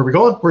 where are we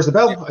going? Where's the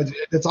bell? Yeah.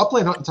 It's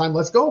upland hunting time.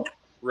 Let's go.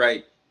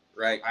 Right.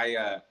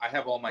 I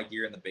have all my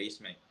gear in the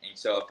basement, and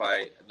so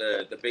if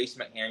the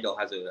basement handle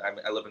has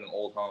I live in an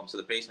old home, so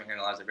the basement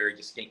handle has a very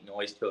distinct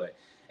noise to it.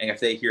 And if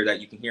they hear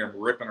that, you can hear them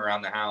ripping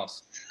around the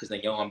house because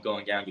they know I'm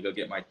going down to go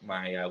get my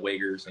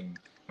wagers and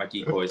my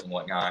decoys and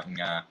whatnot. And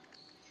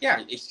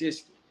yeah, it's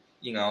just,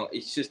 you know,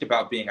 it's just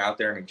about being out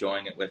there and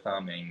enjoying it with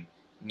them and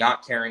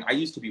not caring. I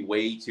used to be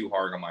way too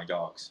hard on my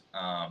dogs,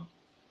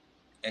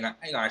 and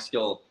I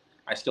still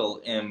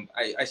am.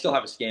 I still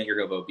have a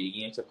standard of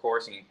obedience, of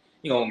course, and,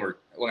 you know,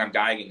 when I'm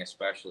diving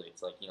especially,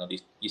 it's like, you know,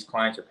 these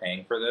clients are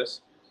paying for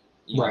this.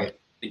 You know,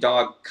 the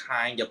dog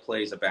kind of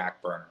plays a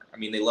back burner. I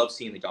mean, they love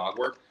seeing the dog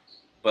work,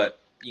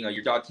 but, you know,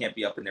 your dog can't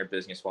be up in their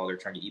business while they're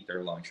trying to eat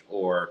their lunch,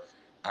 or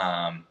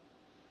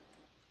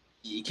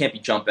you can't be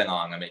jumping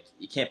on them.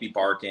 You can't be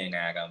barking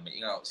at them,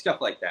 you know, stuff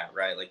like that,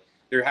 right? Like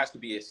there has to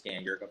be a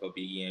standard of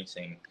obedience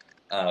and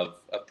of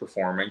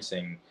performance,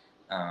 and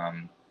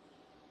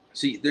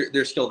so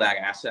there's still that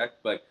aspect.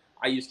 But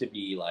I used to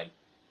be like,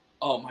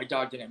 oh, my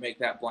dog didn't make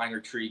that blind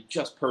retreat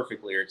just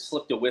perfectly, or it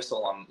slipped a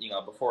whistle on, you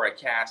know, before I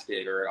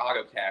casted or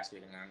auto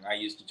casted, and I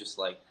used to just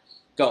like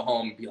go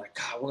home and be like,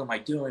 God, what am I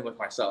doing with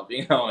myself?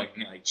 You know, and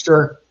like,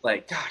 Sure.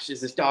 Like, gosh,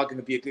 is this dog going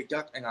to be a good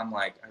dog? And I'm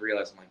like, I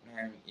realize, I'm like,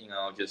 man, you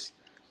know, just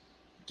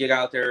get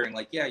out there and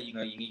like, yeah, you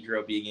know, you need your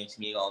obedience,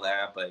 you need all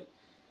that, but,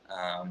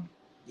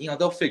 you know,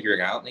 they'll figure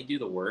it out, and they do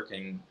the work,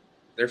 and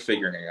they're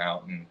figuring it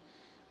out. And,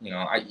 you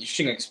know, you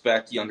shouldn't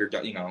expect younger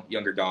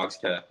dogs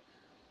to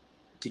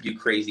do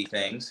crazy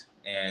things.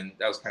 And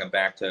that was kind of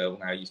back to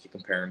when I used to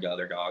compare him to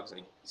other dogs.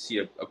 I see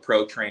a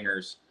pro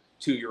trainer's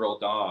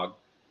 2-year-old dog,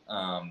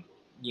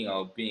 you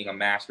know, being a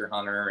master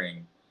hunter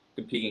and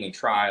competing in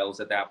trials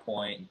at that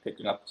point and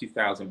picking up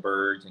 2,000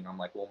 birds. And I'm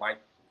like, well, my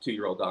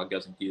 2-year-old dog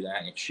doesn't do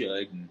that, and it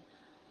should. And,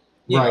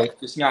 you know, it's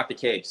just not the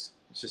case.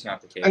 It's just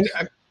not the case.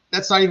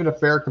 That's not even a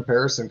fair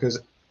comparison, because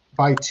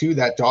by 2,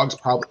 that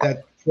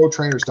pro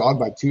trainer's dog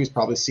by 2 has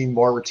probably seen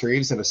more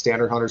retrieves than a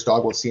standard hunter's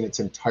dog will see in its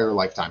entire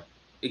lifetime.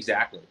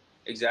 Exactly.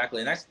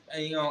 And that's,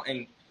 you know,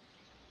 and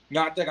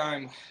not that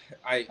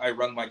I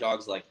run my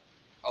dogs like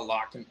a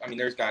lot. I mean,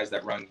 there's guys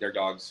that run their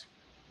dogs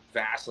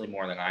vastly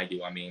more than I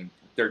do. I mean,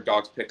 their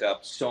dogs pick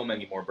up so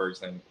many more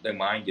birds than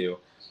mine do.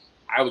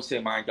 I would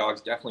say my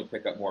dogs definitely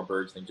pick up more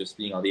birds than just,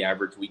 you know, the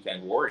average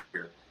weekend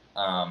warrior.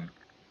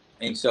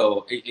 And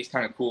so it's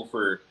kind of cool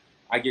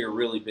I get a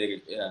really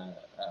big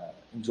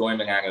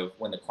enjoyment out of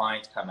when the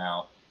clients come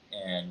out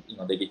and, you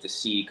know, they get to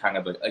see kind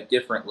of a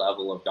different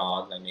level of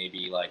dog than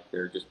maybe like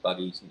they're just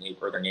buddies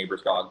or their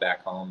neighbor's dog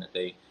back home that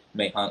they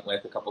may hunt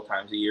with a couple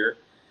times a year.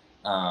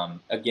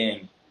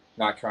 Again,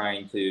 not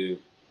trying to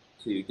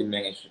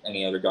diminish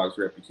any other dog's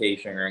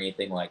reputation or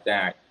anything like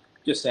that.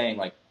 Just saying,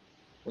 like,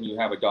 when you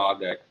have a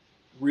dog that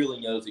really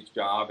knows its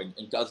job and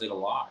does it a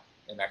lot,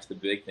 and that's the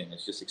big thing,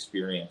 it's just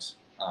experience.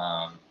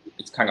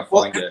 It's kind of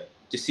fun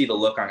to see the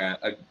look on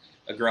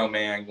a grown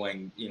man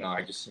when, you know,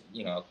 I just,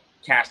 you know,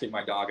 casted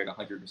my dog at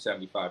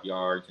 175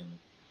 yards and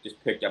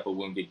just picked up a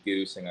wounded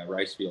goose in a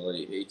rice field.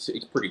 It's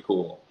pretty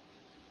cool.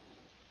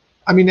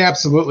 I mean,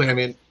 absolutely. I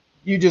mean,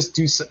 you just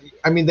do.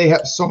 I mean, they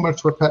have so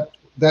much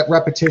that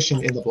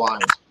repetition in the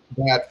blind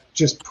that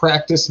just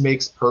practice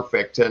makes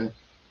perfect, and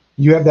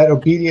you have that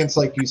obedience,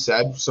 like you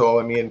said. So,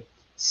 I mean,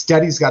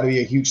 steady's got to be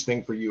a huge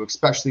thing for you,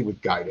 especially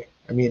with guiding.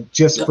 I mean,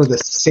 just for the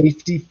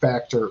safety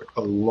factor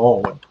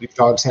alone, the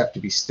dogs have to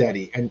be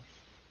steady. And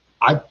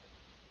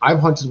I've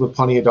hunted with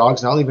plenty of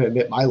dogs, and I'll even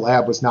admit my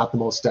lab was not the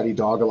most steady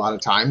dog a lot of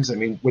times. I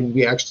mean, when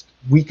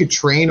we could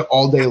train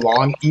all day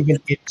long, even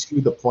into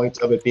the point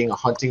of it being a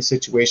hunting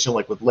situation,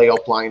 like with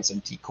layout blinds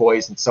and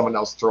decoys and someone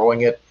else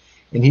throwing it,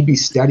 and he'd be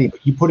steady, but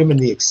you put him in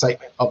the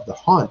excitement of the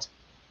hunt,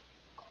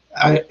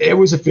 it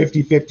was a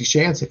 50-50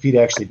 chance if he'd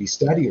actually be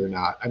steady or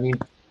not. I mean,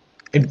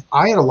 and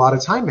I had a lot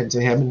of time into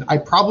him,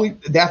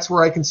 and that's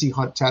where I can see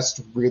hunt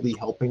test really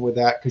helping with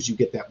that, because you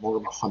get that more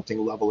of a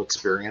hunting level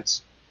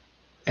experience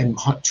and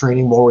hunt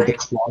training more with the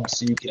club,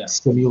 so you can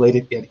stimulate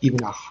it at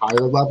even a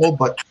higher level.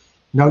 But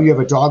now you have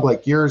a dog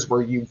like yours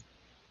where you've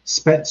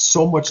spent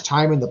so much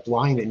time in the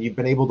blind and you've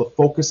been able to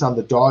focus on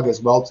the dog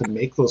as well to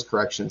make those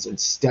corrections and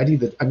steady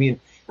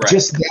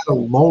just that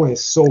alone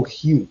is so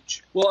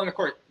huge. Well, and of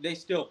course they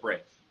still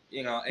break,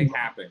 you know, it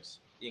happens,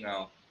 you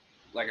know,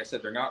 like I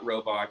said, they're not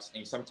robots.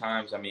 And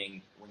sometimes, I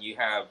mean, when you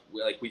have,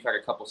 like, we've had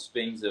a couple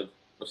spings of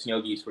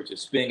snow geese, which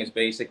sping is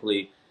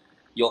basically,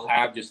 you'll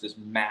have just this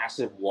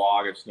massive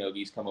wad of snow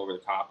geese come over the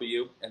top of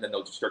you, and then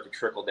they'll just start to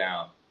trickle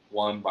down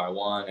one by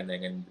one, and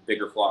then in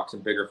bigger flocks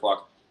and bigger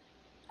flocks.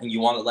 And you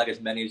want to let as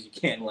many as you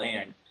can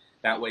land.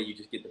 That way you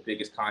just get the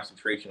biggest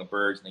concentration of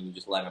birds, and then you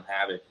just let them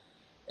have it.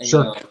 And,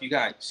 you know, if you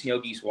got snow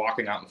geese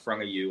walking out in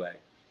front of you at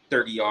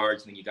 30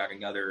 yards, and then you got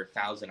another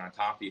 1,000 on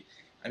top of you,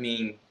 I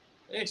mean,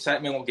 the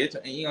excitement will get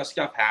to, you know,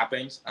 stuff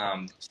happens.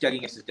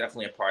 Steadiness is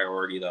definitely a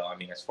priority, though. I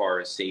mean, as far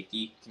as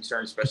safety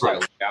concerned, especially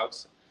at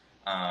lookouts.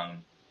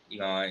 You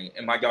know,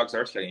 and my dogs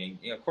are steady.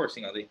 You know, of course,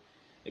 you know,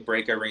 they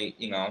break every,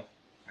 you know,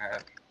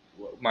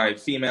 my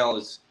female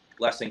is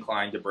less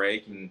inclined to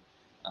break, and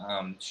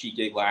she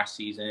did last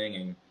season,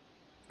 and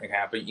it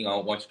happened, you know,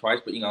 once or twice,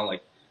 but, you know,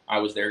 like, I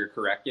was there to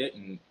correct it,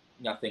 and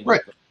nothing,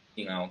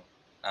 you know,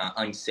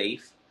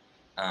 unsafe.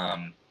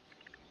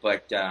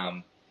 But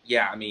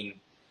yeah, I mean,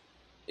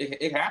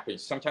 it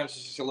happens. Sometimes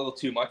it's just a little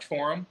too much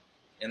for them,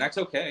 and that's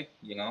okay.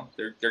 You know,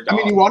 they're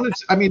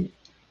dogs. I mean,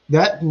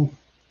 that,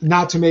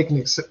 not to make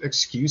an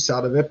excuse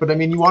out of it, but I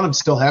mean, you want them to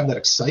still have that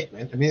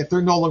excitement. I mean, if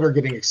they're no longer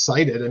getting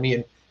excited, I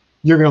mean,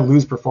 you're going to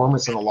lose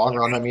performance in the long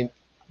run. I mean,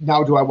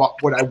 now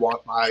would I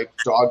want my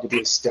dog to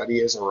be as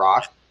steady as a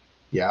rock?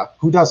 Yeah.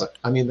 Who doesn't?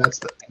 I mean, that's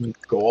the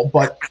goal.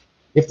 But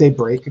if they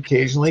break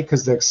occasionally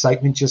because the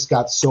excitement just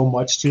got so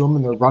much to them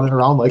and they're running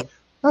around like,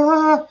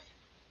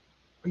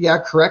 yeah,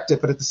 correct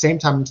it. But at the same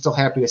time, I'm still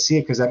happy to see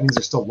it because that means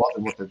they're still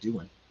loving what they're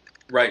doing.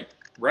 Right,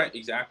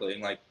 exactly.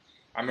 And like,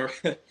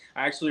 I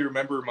actually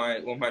remember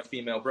when my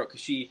female broke, because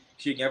she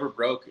never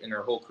broke in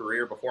her whole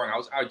career before,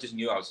 and I just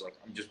knew, I was like,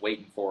 I'm just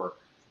waiting for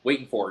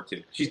her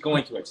to. She's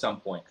going to at some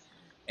point.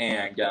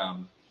 And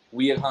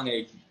we had hung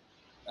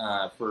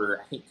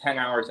for I think 10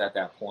 hours at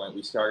that point.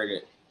 We started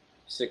at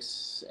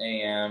 6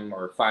 a.m.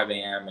 or 5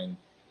 a.m. and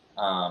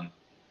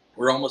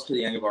we're almost to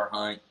the end of our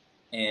hunt.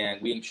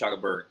 and we hadn't shot a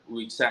bird.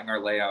 We sat in our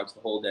layouts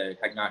the whole day,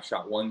 had not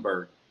shot one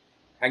bird,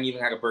 hadn't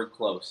even had a bird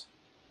close.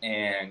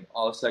 And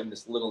all of a sudden,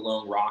 this little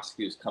lone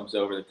Roscoe's comes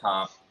over the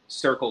top,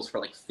 circles for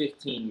like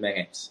 15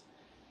 minutes.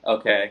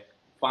 Okay,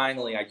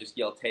 finally, I just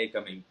yell, take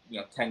them, and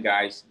 10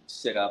 guys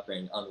sit up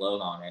and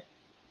unload on it.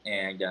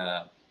 And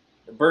the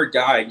bird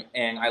died,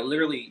 and I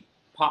literally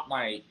popped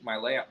my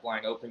layout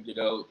blind open to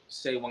go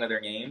say one of their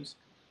names,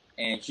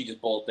 and she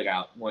just bolted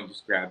out. One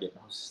just grabbed it.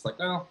 And I was just like,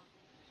 oh.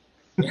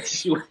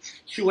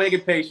 She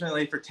waited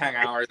patiently for 10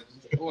 hours.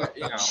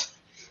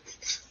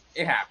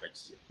 It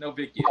happens. No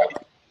big deal.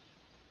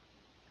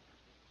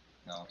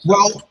 No,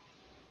 well,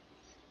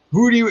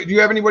 who do you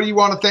have anybody you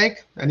want to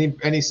thank?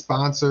 Any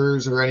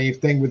sponsors or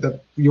anything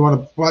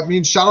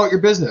shout out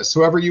your business.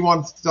 Whoever you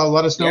want to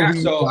let us know who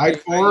you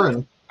guide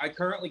for. I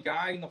currently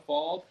guide in the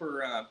fall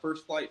for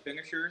First Flight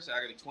Finishers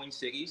out of the Twin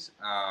Cities.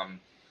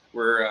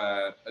 We're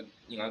a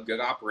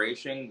good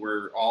operation.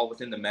 We're all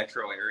within the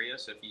metro area.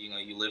 So if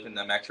you live in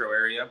the metro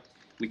area,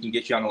 we can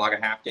get you on a lot of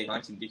half-day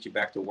hunts and get you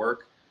back to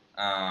work.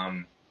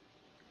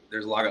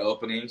 There's a lot of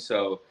openings,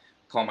 so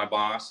call my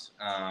boss.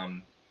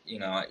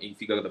 If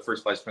you go to the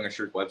First Flight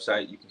Finishers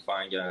website, you can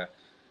find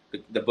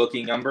the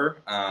booking number.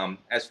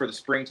 As for the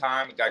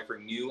springtime, a guide for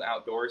New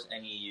Outdoors,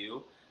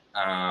 NEU.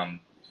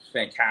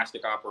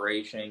 Fantastic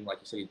operation. Like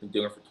I said, he's been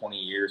doing it for 20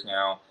 years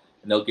now,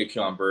 and they'll get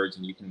you on birds,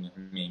 and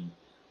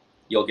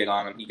you'll get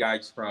on them. He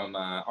guides from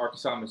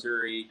Arkansas,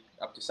 Missouri,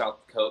 up to South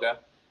Dakota,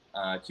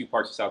 2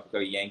 parts of South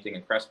Dakota, Yankton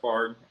and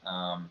Cresbard.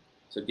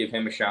 So give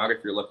him a shout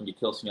if you're looking to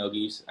kill snow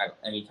geese at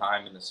any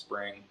time in the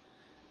spring.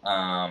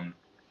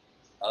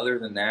 Other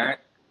than that,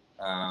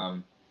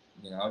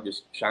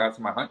 just shout out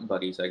to my hunting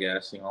buddies, I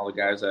guess. All the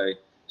guys I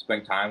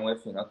spend time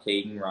with,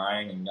 Caden,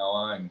 Ryan, and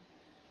Noah, and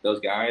those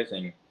guys.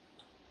 And,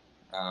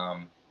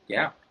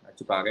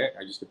 that's about it.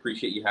 I just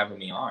appreciate you having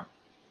me on.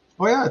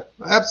 Oh, yeah,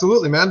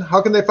 absolutely, man.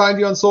 How can they find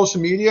you on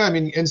social media?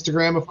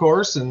 Instagram, of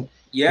course. And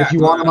if you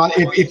want them on,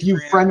 if you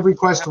friend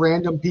request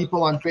random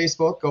people on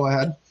Facebook, go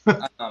ahead.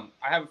 I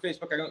have a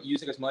Facebook. I don't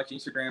use it as much.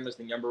 Instagram is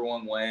the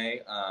 #1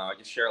 way. I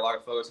just share a lot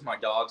of photos of my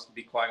dogs, to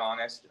be quite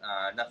honest.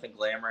 Nothing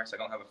glamorous. I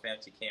don't have a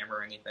fancy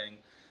camera or anything,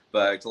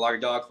 but it's a lot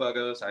of dog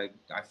photos. I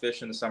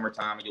fish in the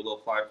summertime. I do a little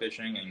fly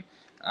fishing, and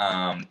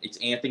it's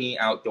Anthony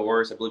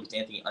Outdoors. I believe it's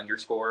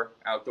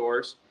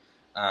Anthony_Outdoors.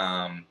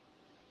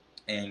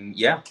 And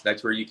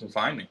that's where you can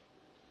find me.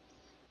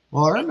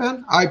 Well, all right,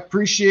 man. I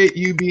appreciate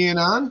you being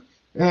on.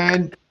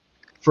 And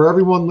for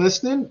everyone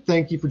listening,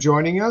 thank you for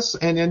joining us.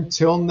 And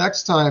until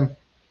next time.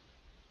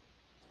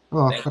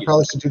 I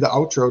probably should do the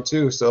outro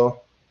too.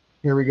 So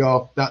here we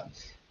go.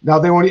 Now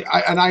they won't.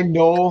 I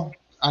know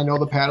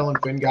the Paddle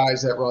and Fin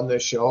guys that run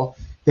this show.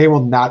 They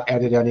will not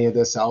edit any of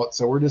this out.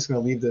 So we're just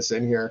going to leave this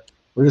in here.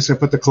 We're just going to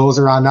put the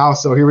closer on now.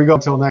 So here we go.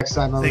 Until next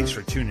time. Thanks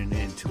for tuning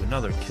in to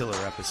another killer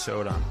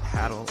episode on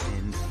Paddle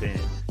and Fin.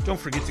 Don't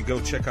forget to go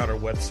check out our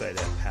website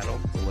at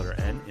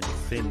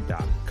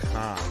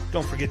paddle_and_fin.com.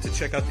 Don't forget to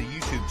check out the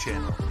YouTube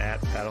channel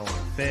at Paddle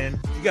and Fin.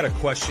 If you got a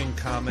question,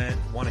 comment,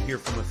 want to hear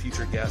from a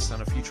future guest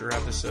on a future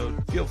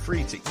episode, feel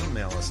free to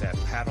email us at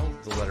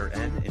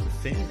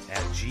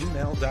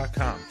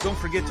paddle_and_fin@gmail.com. Don't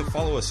forget to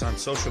follow us on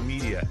social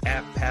media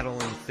at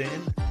Paddle and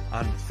Fin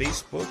on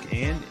Facebook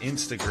and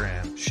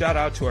Instagram. Shout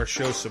out to our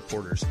show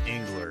supporters,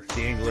 Angler.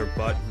 The Angler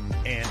button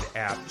and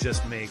app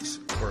just makes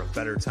for a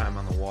better time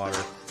on the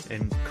water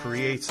and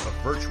creates a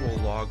virtual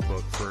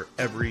logbook for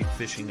every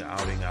fishing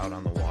outing out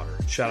on the water.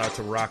 Shout out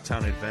to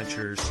Rocktown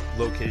Adventures,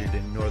 located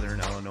in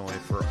northern Illinois,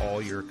 for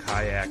all your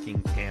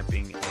kayaking,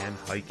 camping, and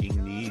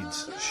hiking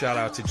needs. Shout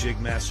out to Jig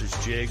Masters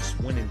Jigs.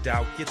 When in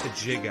doubt, get the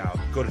jig out.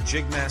 Go to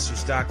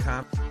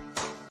jigmasters.com